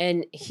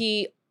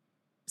he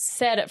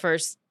said at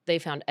first they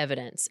found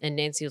evidence, and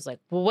Nancy was like,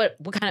 well, what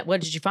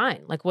did you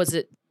find? Like, was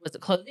it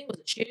clothing? Was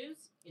it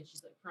shoes? And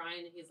she's like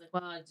crying, and he's like,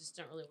 well, I just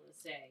don't really want to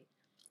say.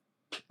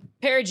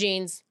 Pair of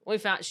jeans.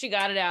 She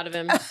got it out of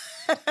him.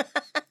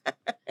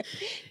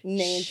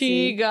 Nancy.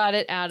 She got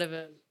it out of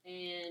him.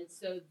 And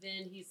so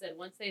then he said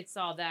once they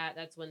saw that,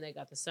 that's when they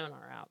got the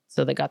sonar out.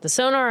 So they got the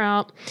sonar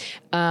out.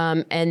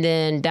 And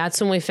then that's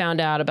when we found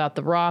out about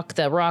the rock.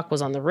 The rock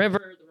was on the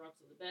river. The rock's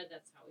on the bed.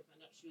 That's how we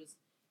found out she was.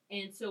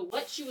 And so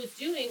what she was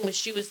doing was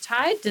she was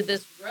tied to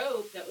this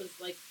rope that was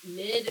like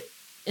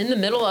in the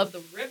middle of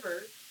the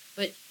river.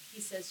 But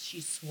he says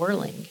she's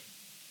swirling.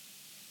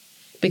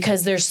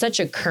 Because there's such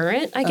a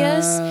current, I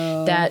guess,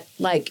 that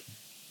like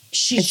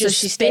she's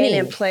just she's spinning.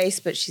 staying in place,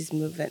 but she's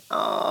moving.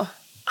 Oh,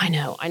 I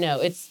know.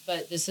 It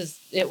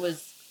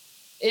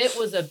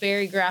was a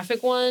very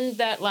graphic one,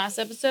 that last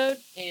episode,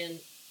 and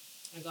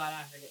I'm glad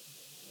I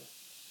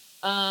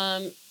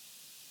heard it.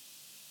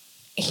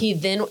 He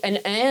then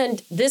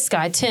and this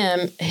guy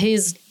Tim,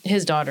 his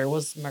daughter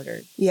was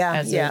murdered.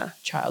 As a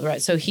child,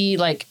 right? So he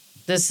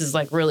this is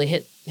like really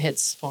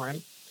hits for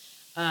him.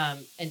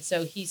 And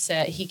so he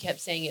kept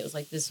saying it was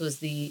like this was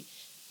the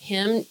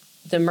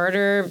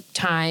murder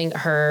tying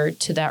her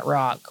to that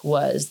rock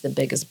was the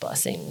biggest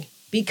blessing,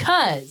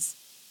 because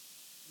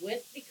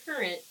with the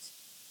current,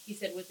 he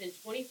said within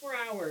 24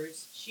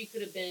 hours, she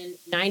could have been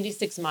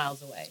 96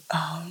 miles away.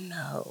 Oh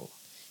no.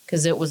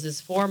 Because it was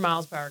this 4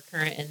 miles per hour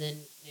current, and then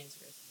Nancy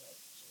Grace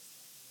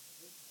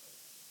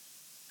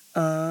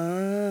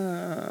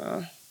was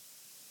like,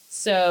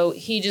 so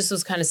he just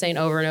was kind of saying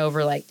over and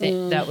over, like,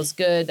 that was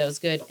good, that was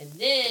good. And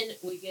then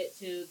we get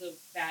to the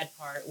bad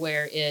part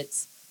where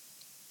it's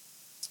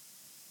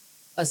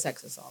a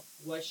sex assault.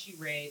 Was she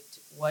raped?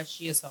 Was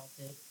she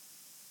assaulted?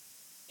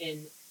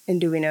 And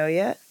do we know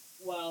yet?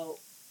 Well,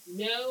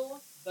 no,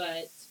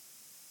 but...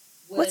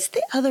 What's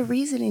the other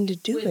reasoning to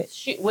do it?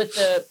 With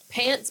the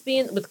pants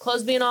with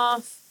clothes being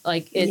off,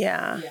 like,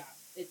 yeah.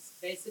 It's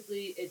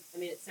basically,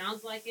 it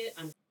sounds like it.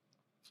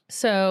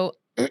 So...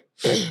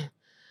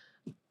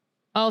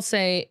 I'll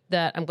say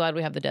that I'm glad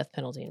we have the death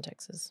penalty in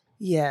Texas.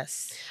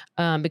 Yes.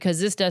 Because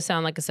this does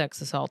sound like a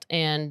sex assault.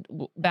 And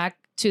back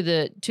to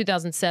the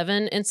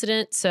 2007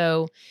 incident,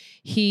 so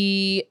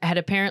he had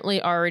apparently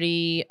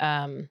already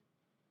got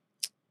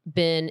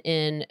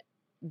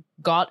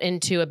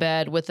into a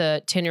bed with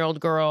a 10-year-old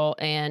girl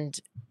and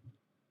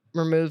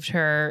removed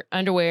her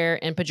underwear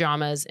and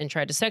pajamas and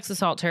tried to sex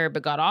assault her,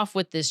 but got off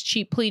with this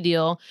cheap plea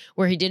deal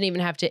where he didn't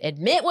even have to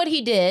admit what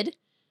he did.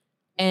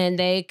 And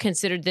they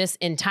considered this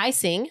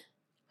enticing.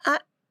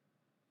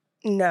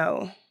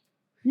 No,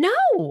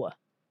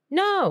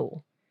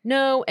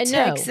 and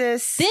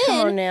Texas, no.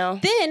 come on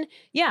now. Then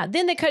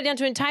they cut it down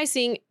to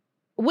enticing,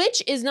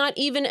 which is not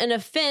even an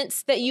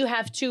offense that you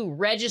have to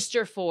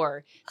register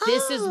for.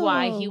 This is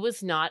why he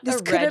was not a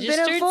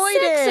registered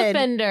sex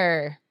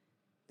offender.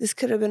 This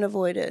could have been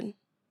avoided.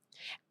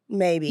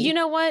 Maybe. You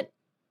know what?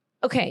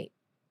 Okay.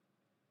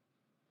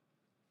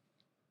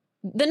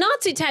 The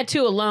Nazi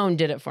tattoo alone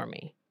did it for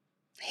me.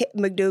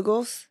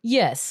 McDougal's?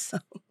 Yes.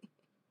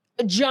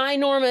 A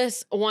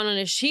ginormous one on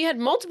his. He had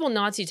multiple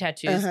Nazi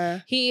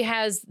tattoos. He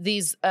has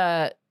these,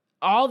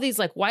 all these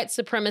like white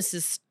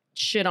supremacist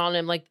shit on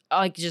him, like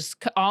just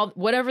all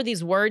whatever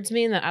these words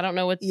mean that I don't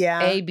know what.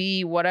 Yeah. A,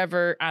 B,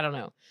 whatever, I don't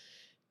know.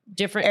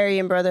 Different.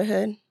 Aryan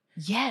Brotherhood.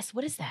 Yes.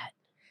 What is that?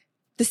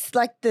 This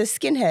like the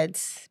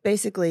skinheads,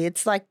 basically.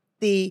 It's like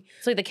the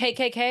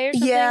KKK or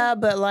something. Yeah,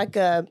 but like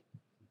a.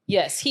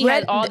 Yes, he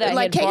had all that.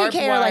 Like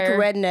KKK are like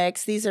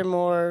rednecks. These are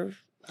more.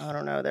 I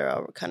don't know. They're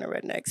all kind of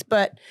rednecks.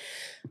 But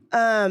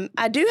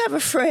I do have a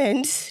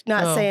friend,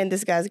 not saying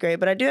this guy's great,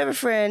 but I do have a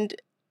friend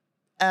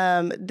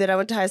that I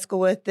went to high school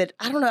with that,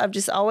 I don't know, I've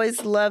just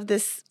always loved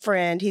this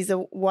friend. He's a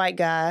white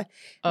guy.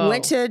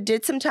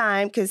 Did some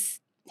time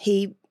because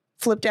he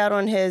flipped out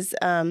on his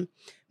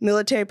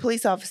military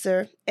police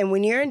officer. And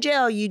when you're in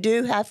jail, you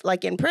do have,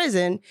 like in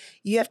prison,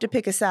 you have to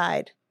pick a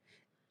side.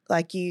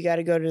 Like you got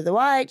to go to the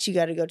whites, you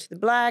got to go to the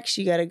blacks,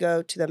 you got to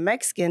go to the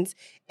Mexicans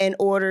in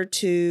order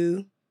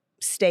to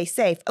stay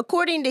safe,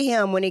 according to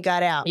him when he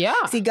got out. Yeah.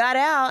 So he got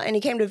out and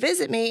he came to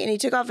visit me and he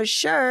took off his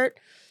shirt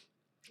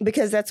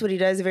because that's what he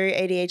does, very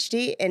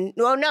ADHD. And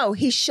no,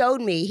 he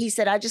showed me. He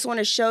said, I just want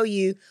to show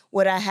you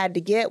what I had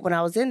to get when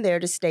I was in there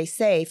to stay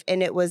safe.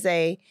 And it was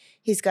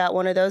he's got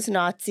one of those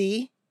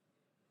Nazi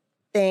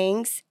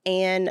things.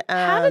 And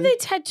how did they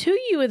tattoo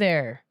you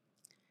there?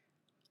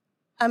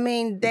 I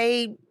don't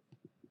know.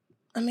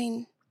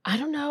 I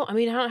don't know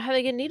how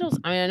they get needles.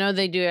 I know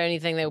they do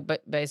anything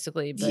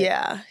basically. But.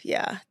 Yeah.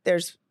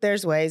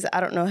 There's ways. I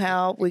don't know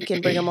how. We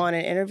can bring them on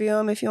and interview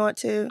them if you want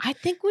to. I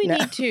think we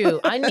need to.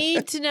 I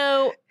need to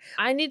know.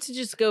 I need to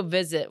just go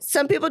visit.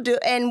 Some people do.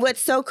 And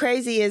what's so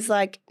crazy is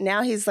like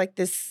now he's like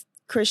this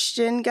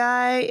Christian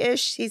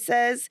guy-ish, he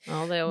says.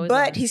 Oh, they always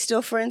But are. he's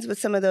still friends with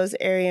some of those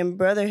Aryan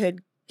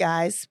Brotherhood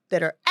guys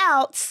that are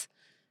outs.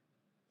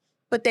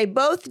 But they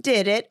both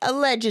did it,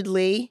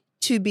 allegedly,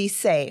 to be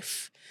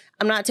safe.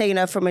 I'm not taking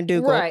up from a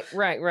Dougal. Right.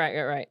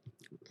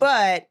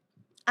 But,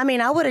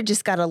 I would have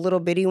just got a little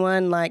bitty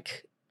one,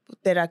 like,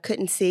 that I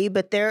couldn't see.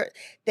 But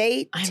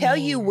they tell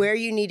you where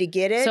you need to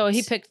get it. So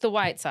he picked the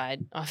white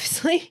side,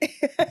 obviously.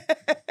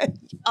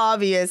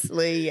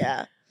 Obviously,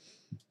 yeah.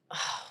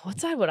 What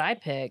side would I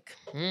pick?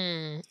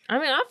 I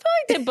feel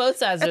like both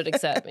sides would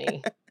accept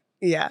me.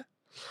 Yeah.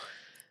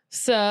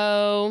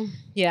 So,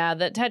 yeah,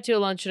 that tattoo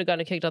alone should have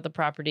gotten kicked off the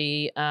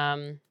property.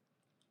 And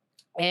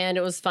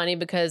it was funny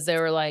because they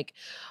were like,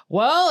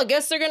 well, I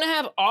guess they're going to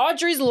have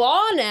Audrey's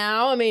Law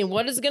now. I mean,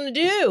 what is it going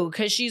to do?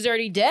 Because she's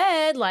already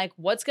dead. Like,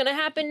 what's going to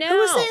happen now? Who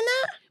was saying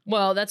that?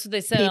 Well, that's what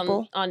they said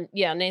on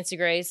Nancy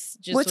Grace.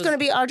 What's going to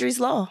be Audrey's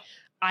Law?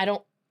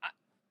 But,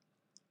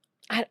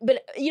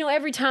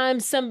 every time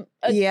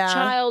a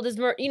child is,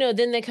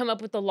 then they come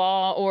up with the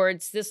law, or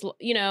it's this,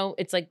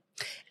 it's like.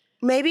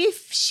 Maybe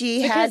if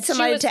she had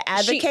somebody to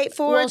advocate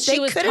for it, they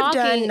could have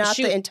done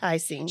the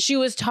enticing. She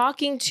was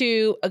talking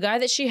to a guy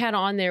that she had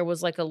on there,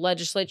 was like a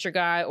legislature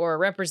guy or a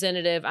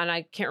representative, and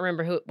I can't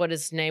remember what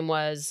his name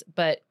was,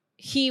 but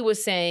he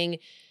was saying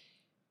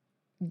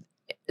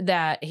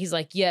that he's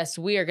like, yes,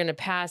 we are going to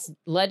pass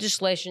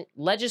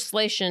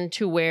legislation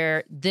to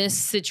where this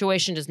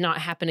situation does not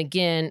happen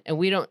again, and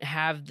we don't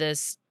have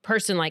this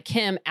person like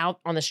him out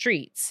on the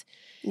streets.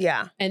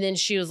 Yeah. And then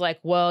she was like,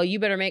 well, you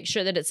better make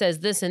sure that it says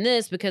this and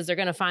this, because they're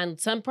going to find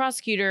some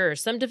prosecutor or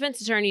some defense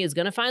attorney is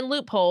going to find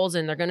loopholes,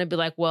 and they're going to be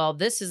like, well,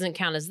 this doesn't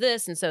count as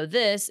this. And so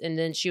this. And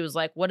then she was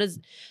like, what's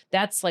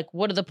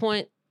the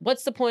point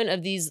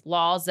of these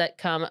laws that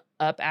come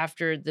up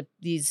after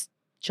these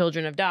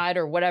children have died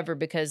or whatever,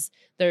 because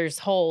there's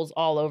holes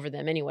all over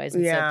them anyways.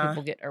 And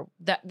so people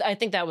I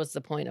think that was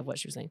the point of what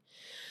she was saying.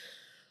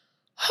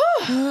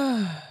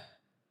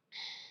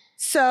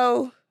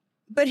 So,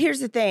 but here's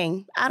the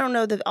thing. I don't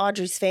know that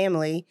Audrey's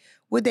family,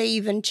 would they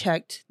even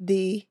checked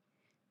the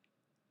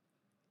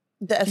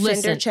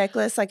offender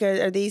checklist? Like,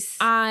 are these?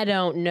 I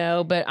don't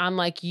know, but I'm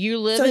like, you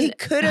live. So he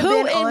could have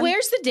been on. And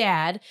where's the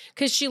dad?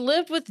 Because she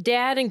lived with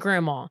dad and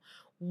grandma.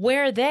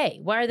 Where are they?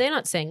 Why are they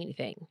not saying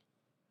anything?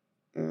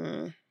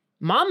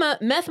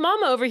 Meth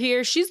mama over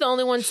here, she's the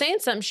only one saying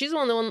something. She's the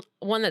only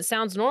one that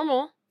sounds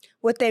normal.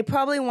 What they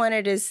probably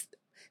wanted is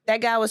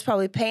that guy was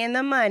probably paying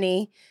them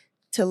money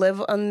to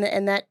live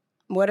in that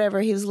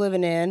whatever he was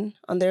living in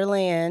on their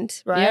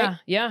land, right?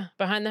 Yeah,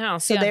 behind the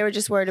house. So they were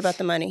just worried about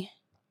the money.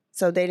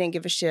 So they didn't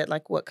give a shit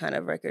like what kind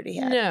of record he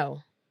had.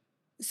 No.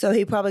 So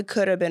he probably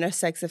could have been a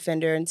sex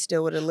offender and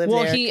still would have lived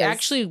there. Well, he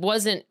actually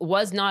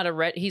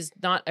he's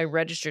not a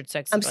registered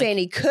sex offender. I'm saying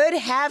he could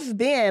have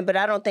been, but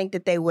I don't think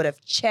that they would have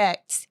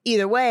checked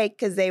either way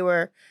because they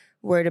were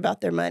worried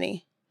about their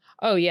money.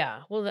 Oh,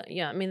 yeah. Well,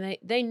 I mean,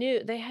 they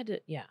knew they had to,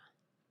 yeah.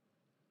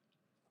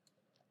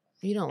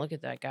 You don't look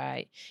at that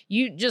guy.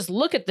 You just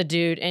look at the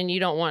dude and you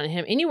don't want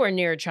him anywhere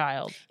near a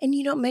child. And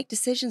you don't make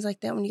decisions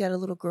like that when you got a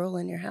little girl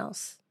in your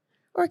house.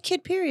 Or a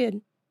kid, period.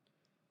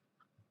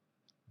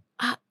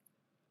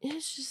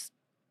 It's just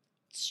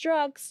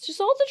drugs. Just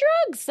all the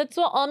drugs. That's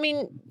all. I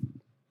mean.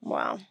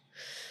 Wow.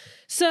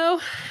 So,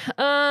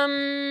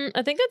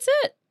 I think that's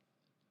it.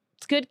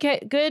 It's good.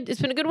 Good. It's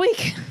been a good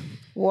week.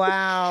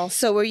 Wow.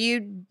 So were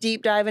you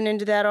deep diving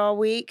into that all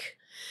week?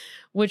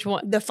 Which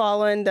one?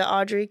 The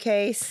Audrey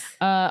case.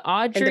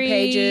 Audrey. And the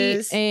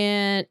pages.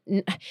 And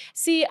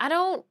see, I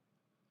don't.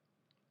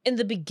 In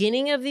the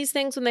beginning of these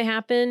things when they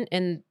happen,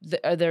 and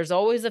there's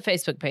always a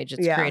Facebook page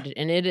that's created,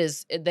 and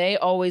they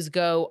always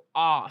go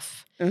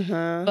off.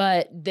 Mm-hmm.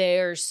 But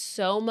there's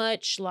so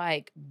much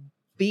like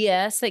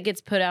BS that gets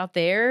put out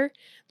there.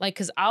 Like,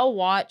 because I'll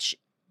watch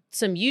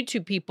some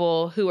YouTube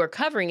people who are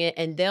covering it,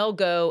 and they'll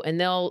go and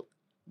they'll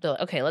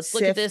okay, let's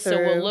look at this. So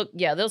we'll look.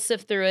 Yeah, they'll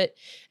sift through it,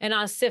 and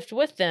I'll sift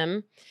with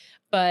them.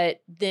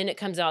 But then it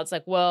comes out, it's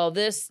like, well,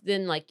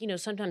 then like,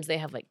 sometimes they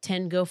have like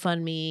 10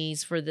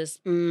 GoFundMes for this,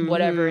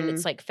 whatever. And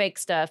it's like fake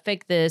stuff,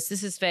 fake this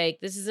is fake.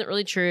 This isn't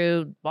really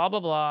true, blah,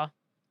 blah, blah.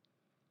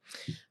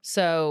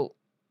 So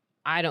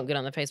I don't get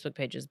on the Facebook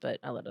pages, but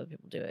I let other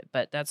people do it.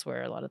 But that's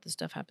where a lot of this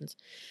stuff happens.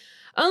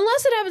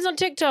 Unless it happens on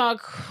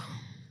TikTok,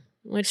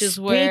 which is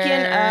where.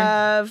 Speaking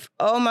of,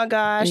 oh my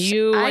gosh.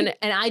 And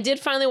I did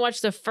finally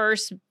watch the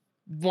first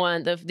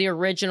one, the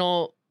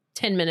original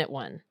 10-minute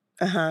one.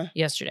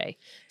 Yesterday.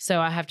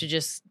 So I have to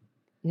just,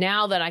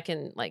 now that I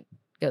can like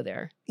go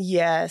there.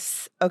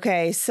 Yes.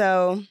 Okay.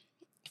 So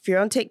if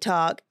you're on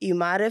TikTok, you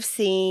might have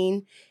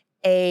seen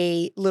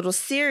a little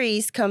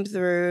series come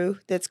through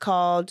that's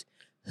called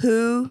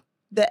Who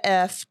the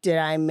F Did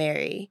I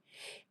Marry?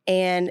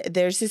 And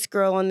there's this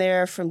girl on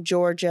there from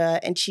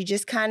Georgia, and she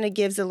just kind of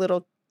gives a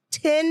little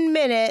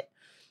 10-minute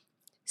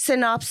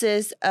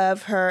synopsis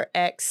of her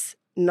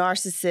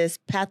ex-narcissist,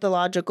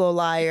 pathological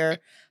liar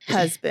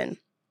husband.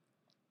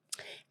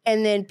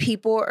 And then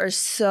people are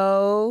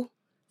so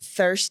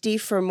thirsty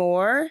for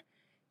more,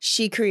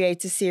 she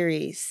creates a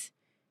series.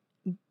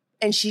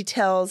 And she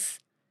tells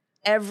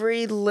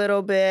every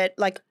little bit,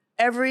 like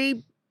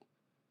every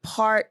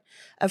part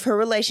of her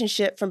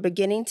relationship from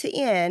beginning to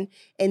end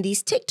in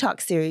these TikTok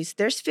series.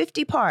 There's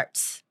 50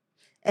 parts.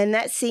 And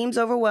that seems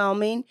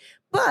overwhelming,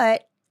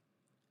 but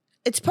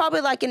it's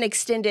probably like an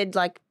extended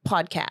like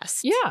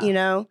podcast.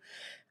 Yeah.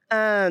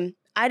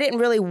 I didn't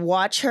really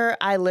watch her.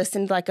 I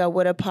listened like I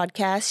would a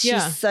podcast.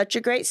 She's such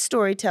a great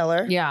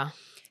storyteller. Yeah.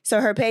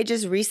 So her page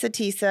is Risa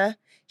Tisa.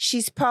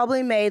 She's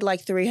probably made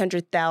like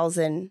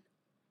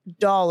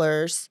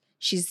 $300,000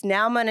 She's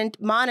now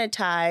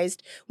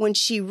monetized when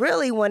she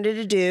really wanted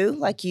to do,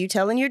 like you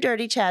telling your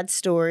Dirty Chad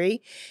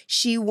story.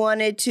 She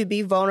wanted to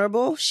be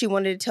vulnerable. She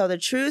wanted to tell the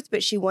truth,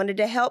 but she wanted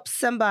to help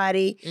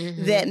somebody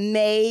that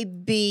may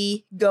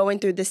be going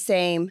through the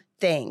same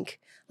thing,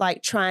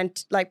 like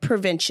like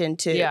prevention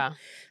too. Yeah.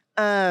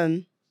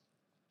 But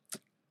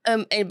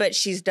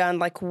she's done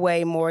like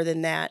way more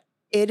than that.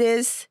 It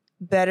is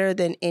better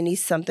than any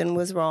Something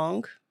Was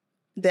Wrong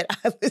that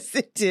I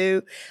listened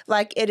to.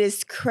 Like, it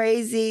is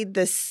crazy. And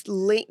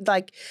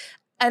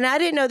I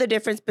didn't know the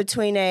difference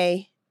between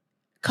a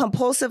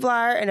compulsive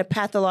liar and a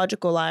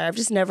pathological liar. I've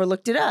just never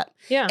looked it up.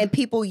 Yeah. And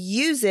people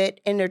use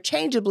it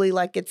interchangeably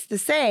like it's the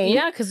same.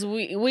 Yeah, because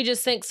we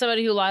just think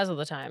somebody who lies all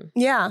the time.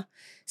 Yeah.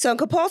 So a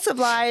compulsive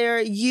liar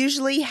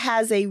usually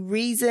has a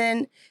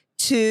reason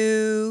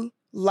to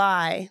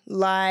lie.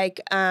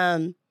 Like,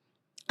 I'm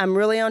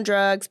really on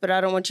drugs, but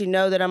I don't want you to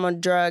know that I'm on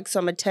drugs. So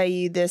I'm going to tell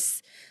you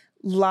this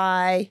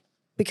lie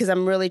because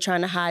I'm really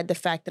trying to hide the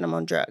fact that I'm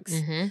on drugs.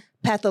 Mm-hmm.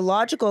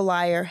 Pathological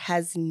liar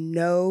has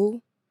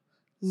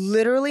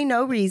literally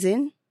no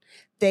reason.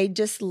 They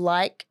just do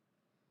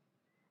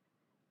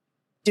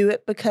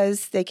it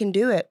because they can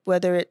do it,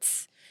 whether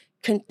it's,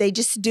 they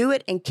just do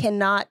it and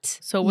cannot.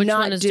 So which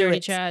one is Dirty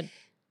Chad?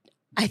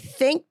 I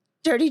think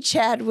Dirty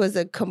Chad was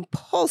a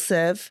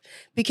compulsive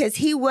because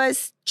he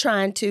was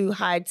trying to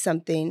hide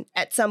something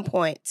at some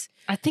point.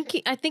 I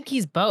think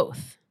he's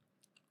both.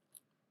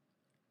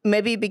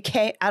 Maybe it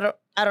became, I don't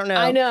know.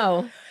 I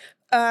know.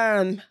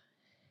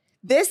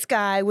 This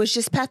guy was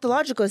just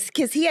pathological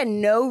because he had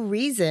no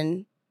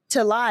reason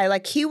to lie.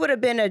 Like, he would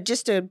have been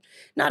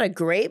not a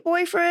great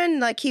boyfriend,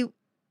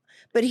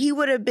 but he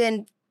would have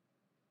been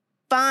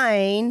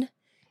fine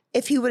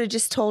if he would have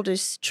just told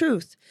his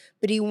truth.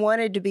 But he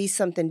wanted to be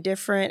something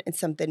different and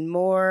something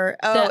more.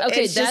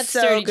 It's that's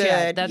so Dirty good.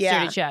 Chad. That's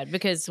Dirty Chad.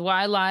 Because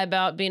why lie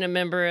about being a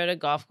member at a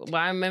golf?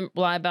 Why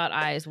lie about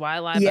eyes? Why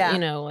lie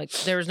about,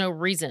 there was no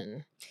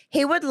reason.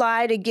 He would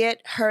lie to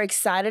get her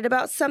excited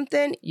about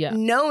something,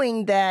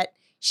 knowing that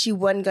she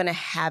wasn't going to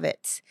have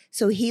it.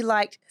 So he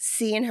liked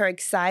seeing her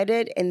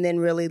excited and then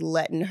really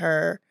letting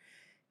her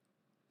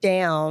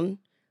down.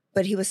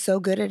 But he was so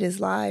good at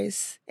his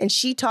lies. And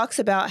she talks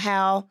about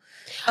how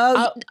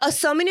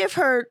so many of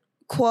her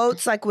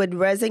quotes would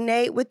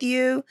resonate with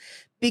you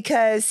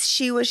because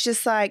she was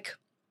just like,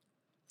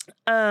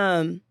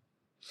 I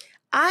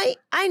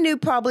knew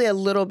probably a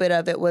little bit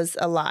of it was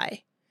a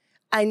lie.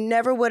 I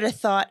never would have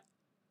thought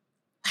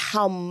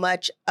how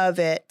much of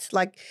it,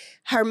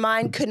 her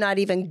mind could not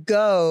even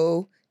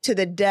go to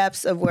the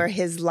depths of where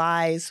his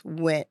lies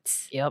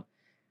went. Yep.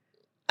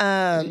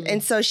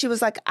 And so she was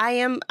like,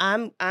 I'm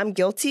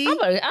guilty.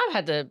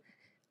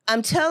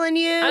 I'm telling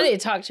you. I need to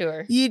talk to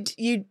her. You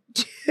do.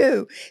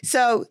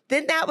 So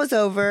then that was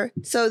over.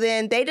 So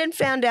then they didn't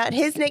found out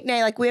his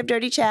nickname, we have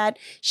Dirty Chad.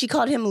 She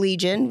called him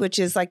Legion, which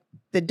is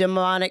the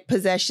demonic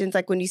possessions,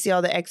 when you see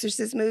all the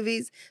Exorcist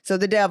movies. So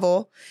the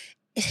devil.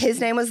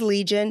 His name was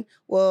Legion.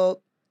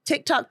 Well,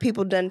 TikTok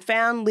people done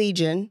found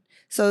Legion.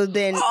 So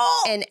then,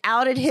 and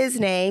outed his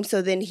name.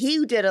 So then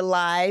he did a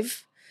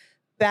live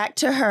back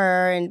to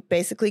her and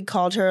basically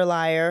called her a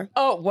liar.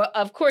 Oh, well,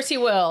 of course he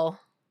will.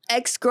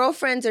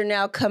 Ex-girlfriends are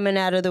now coming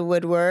out of the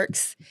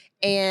woodworks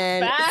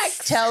and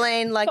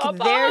telling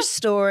their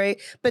story.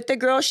 But the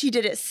girl, she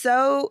did it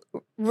so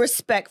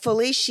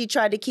respectfully. She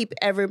tried to keep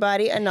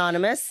everybody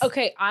anonymous.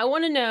 Okay, I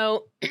want to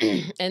know,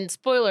 and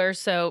spoiler,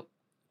 so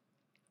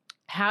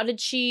how did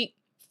she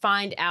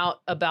find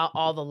out about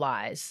all the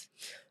lies?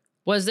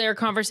 Was there a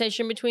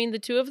conversation between the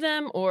two of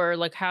them? Or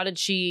how did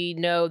she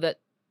know that,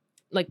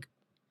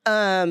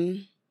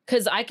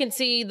 because I can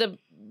see them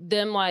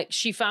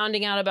she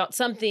finding out about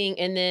something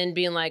and then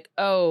being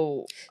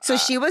oh. So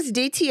she was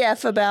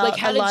DTF about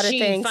a lot of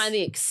things. How did she find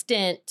the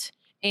extent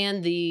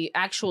and the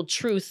actual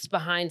truths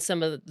behind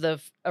some of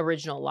the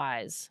original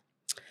lies?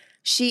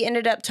 She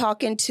ended up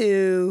talking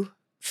to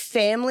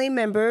family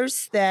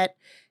members that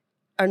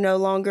are no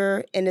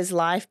longer in his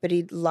life, but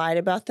he lied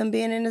about them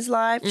being in his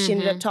life. Mm-hmm. She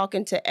ended up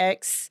talking to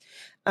ex-wife,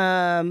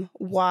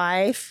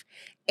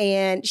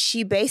 and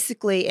she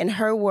basically, in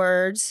her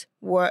words,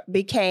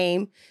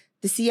 became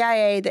the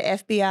CIA, the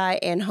FBI,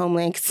 and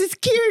Homeland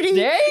Security.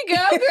 There you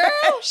go,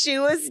 girl. She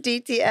was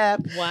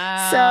DTF.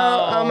 Wow.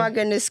 So, oh my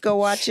goodness, go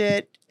watch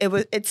it.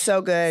 It's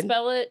so good.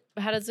 Spell it.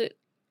 How does it?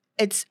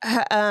 It's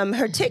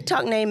her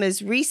TikTok name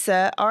is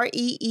Reesa,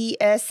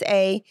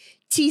 Reesa.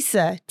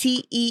 Teesa,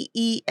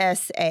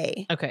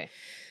 Teesa. Okay.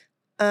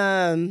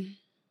 And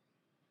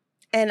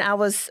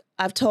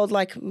I've told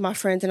my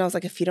friends, and I was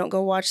like, if you don't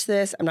go watch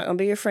this, I'm not gonna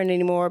be your friend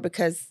anymore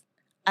because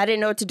I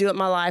didn't know what to do with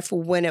my life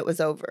when it was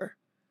over.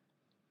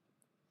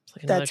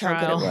 That's how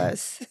good it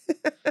was.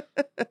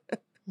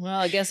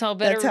 Well, I guess we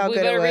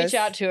better reach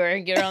out to her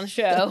and get her on the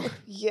show.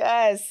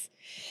 Yes.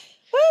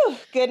 Woo,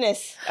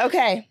 goodness.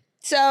 Okay.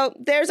 So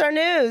there's our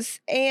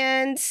news.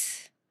 And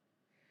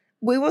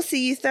we will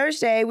see you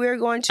Thursday. We're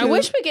going to I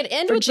wish we could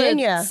end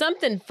Virginia. with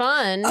something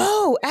fun.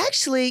 Oh,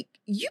 actually,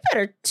 you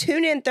better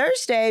tune in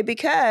Thursday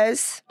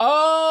because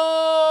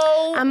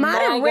I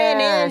might have ran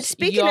in.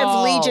 Speaking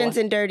of Legions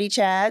and Dirty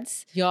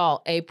Chads.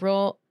 Y'all,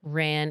 April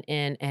ran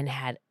in and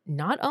had,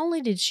 not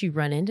only did she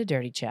run into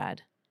Dirty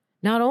Chad,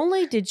 not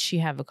only did she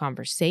have a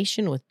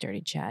conversation with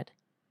Dirty Chad,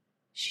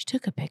 she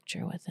took a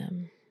picture with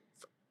him.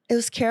 It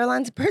was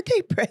Caroline's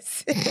birthday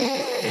present.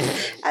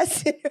 I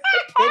sent her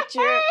a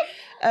picture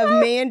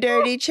of me and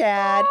Dirty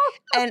Chad,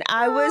 and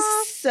I was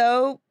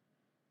so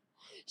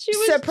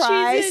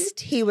surprised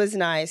he was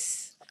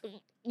nice.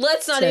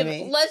 Let's not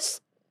even.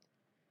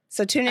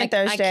 So tune in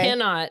Thursday. I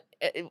cannot.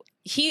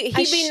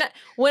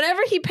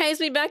 Whenever he pays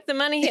me back the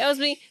money he owes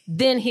me,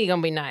 then he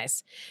gonna be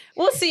nice.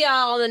 We'll see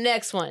y'all on the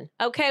next one.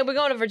 Okay, we're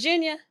going to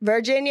Virginia.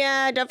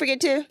 Virginia, don't forget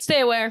to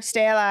stay aware,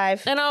 stay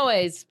alive, and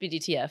always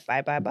BDTF.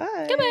 Bye, bye,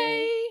 bye.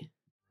 Goodbye.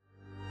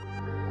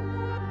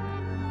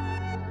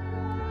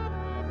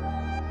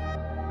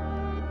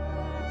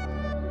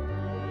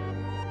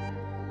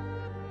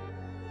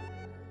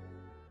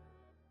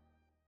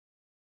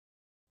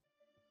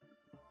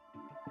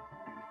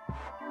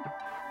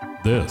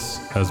 This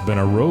has been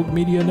a Rogue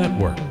Media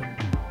Network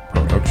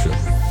production.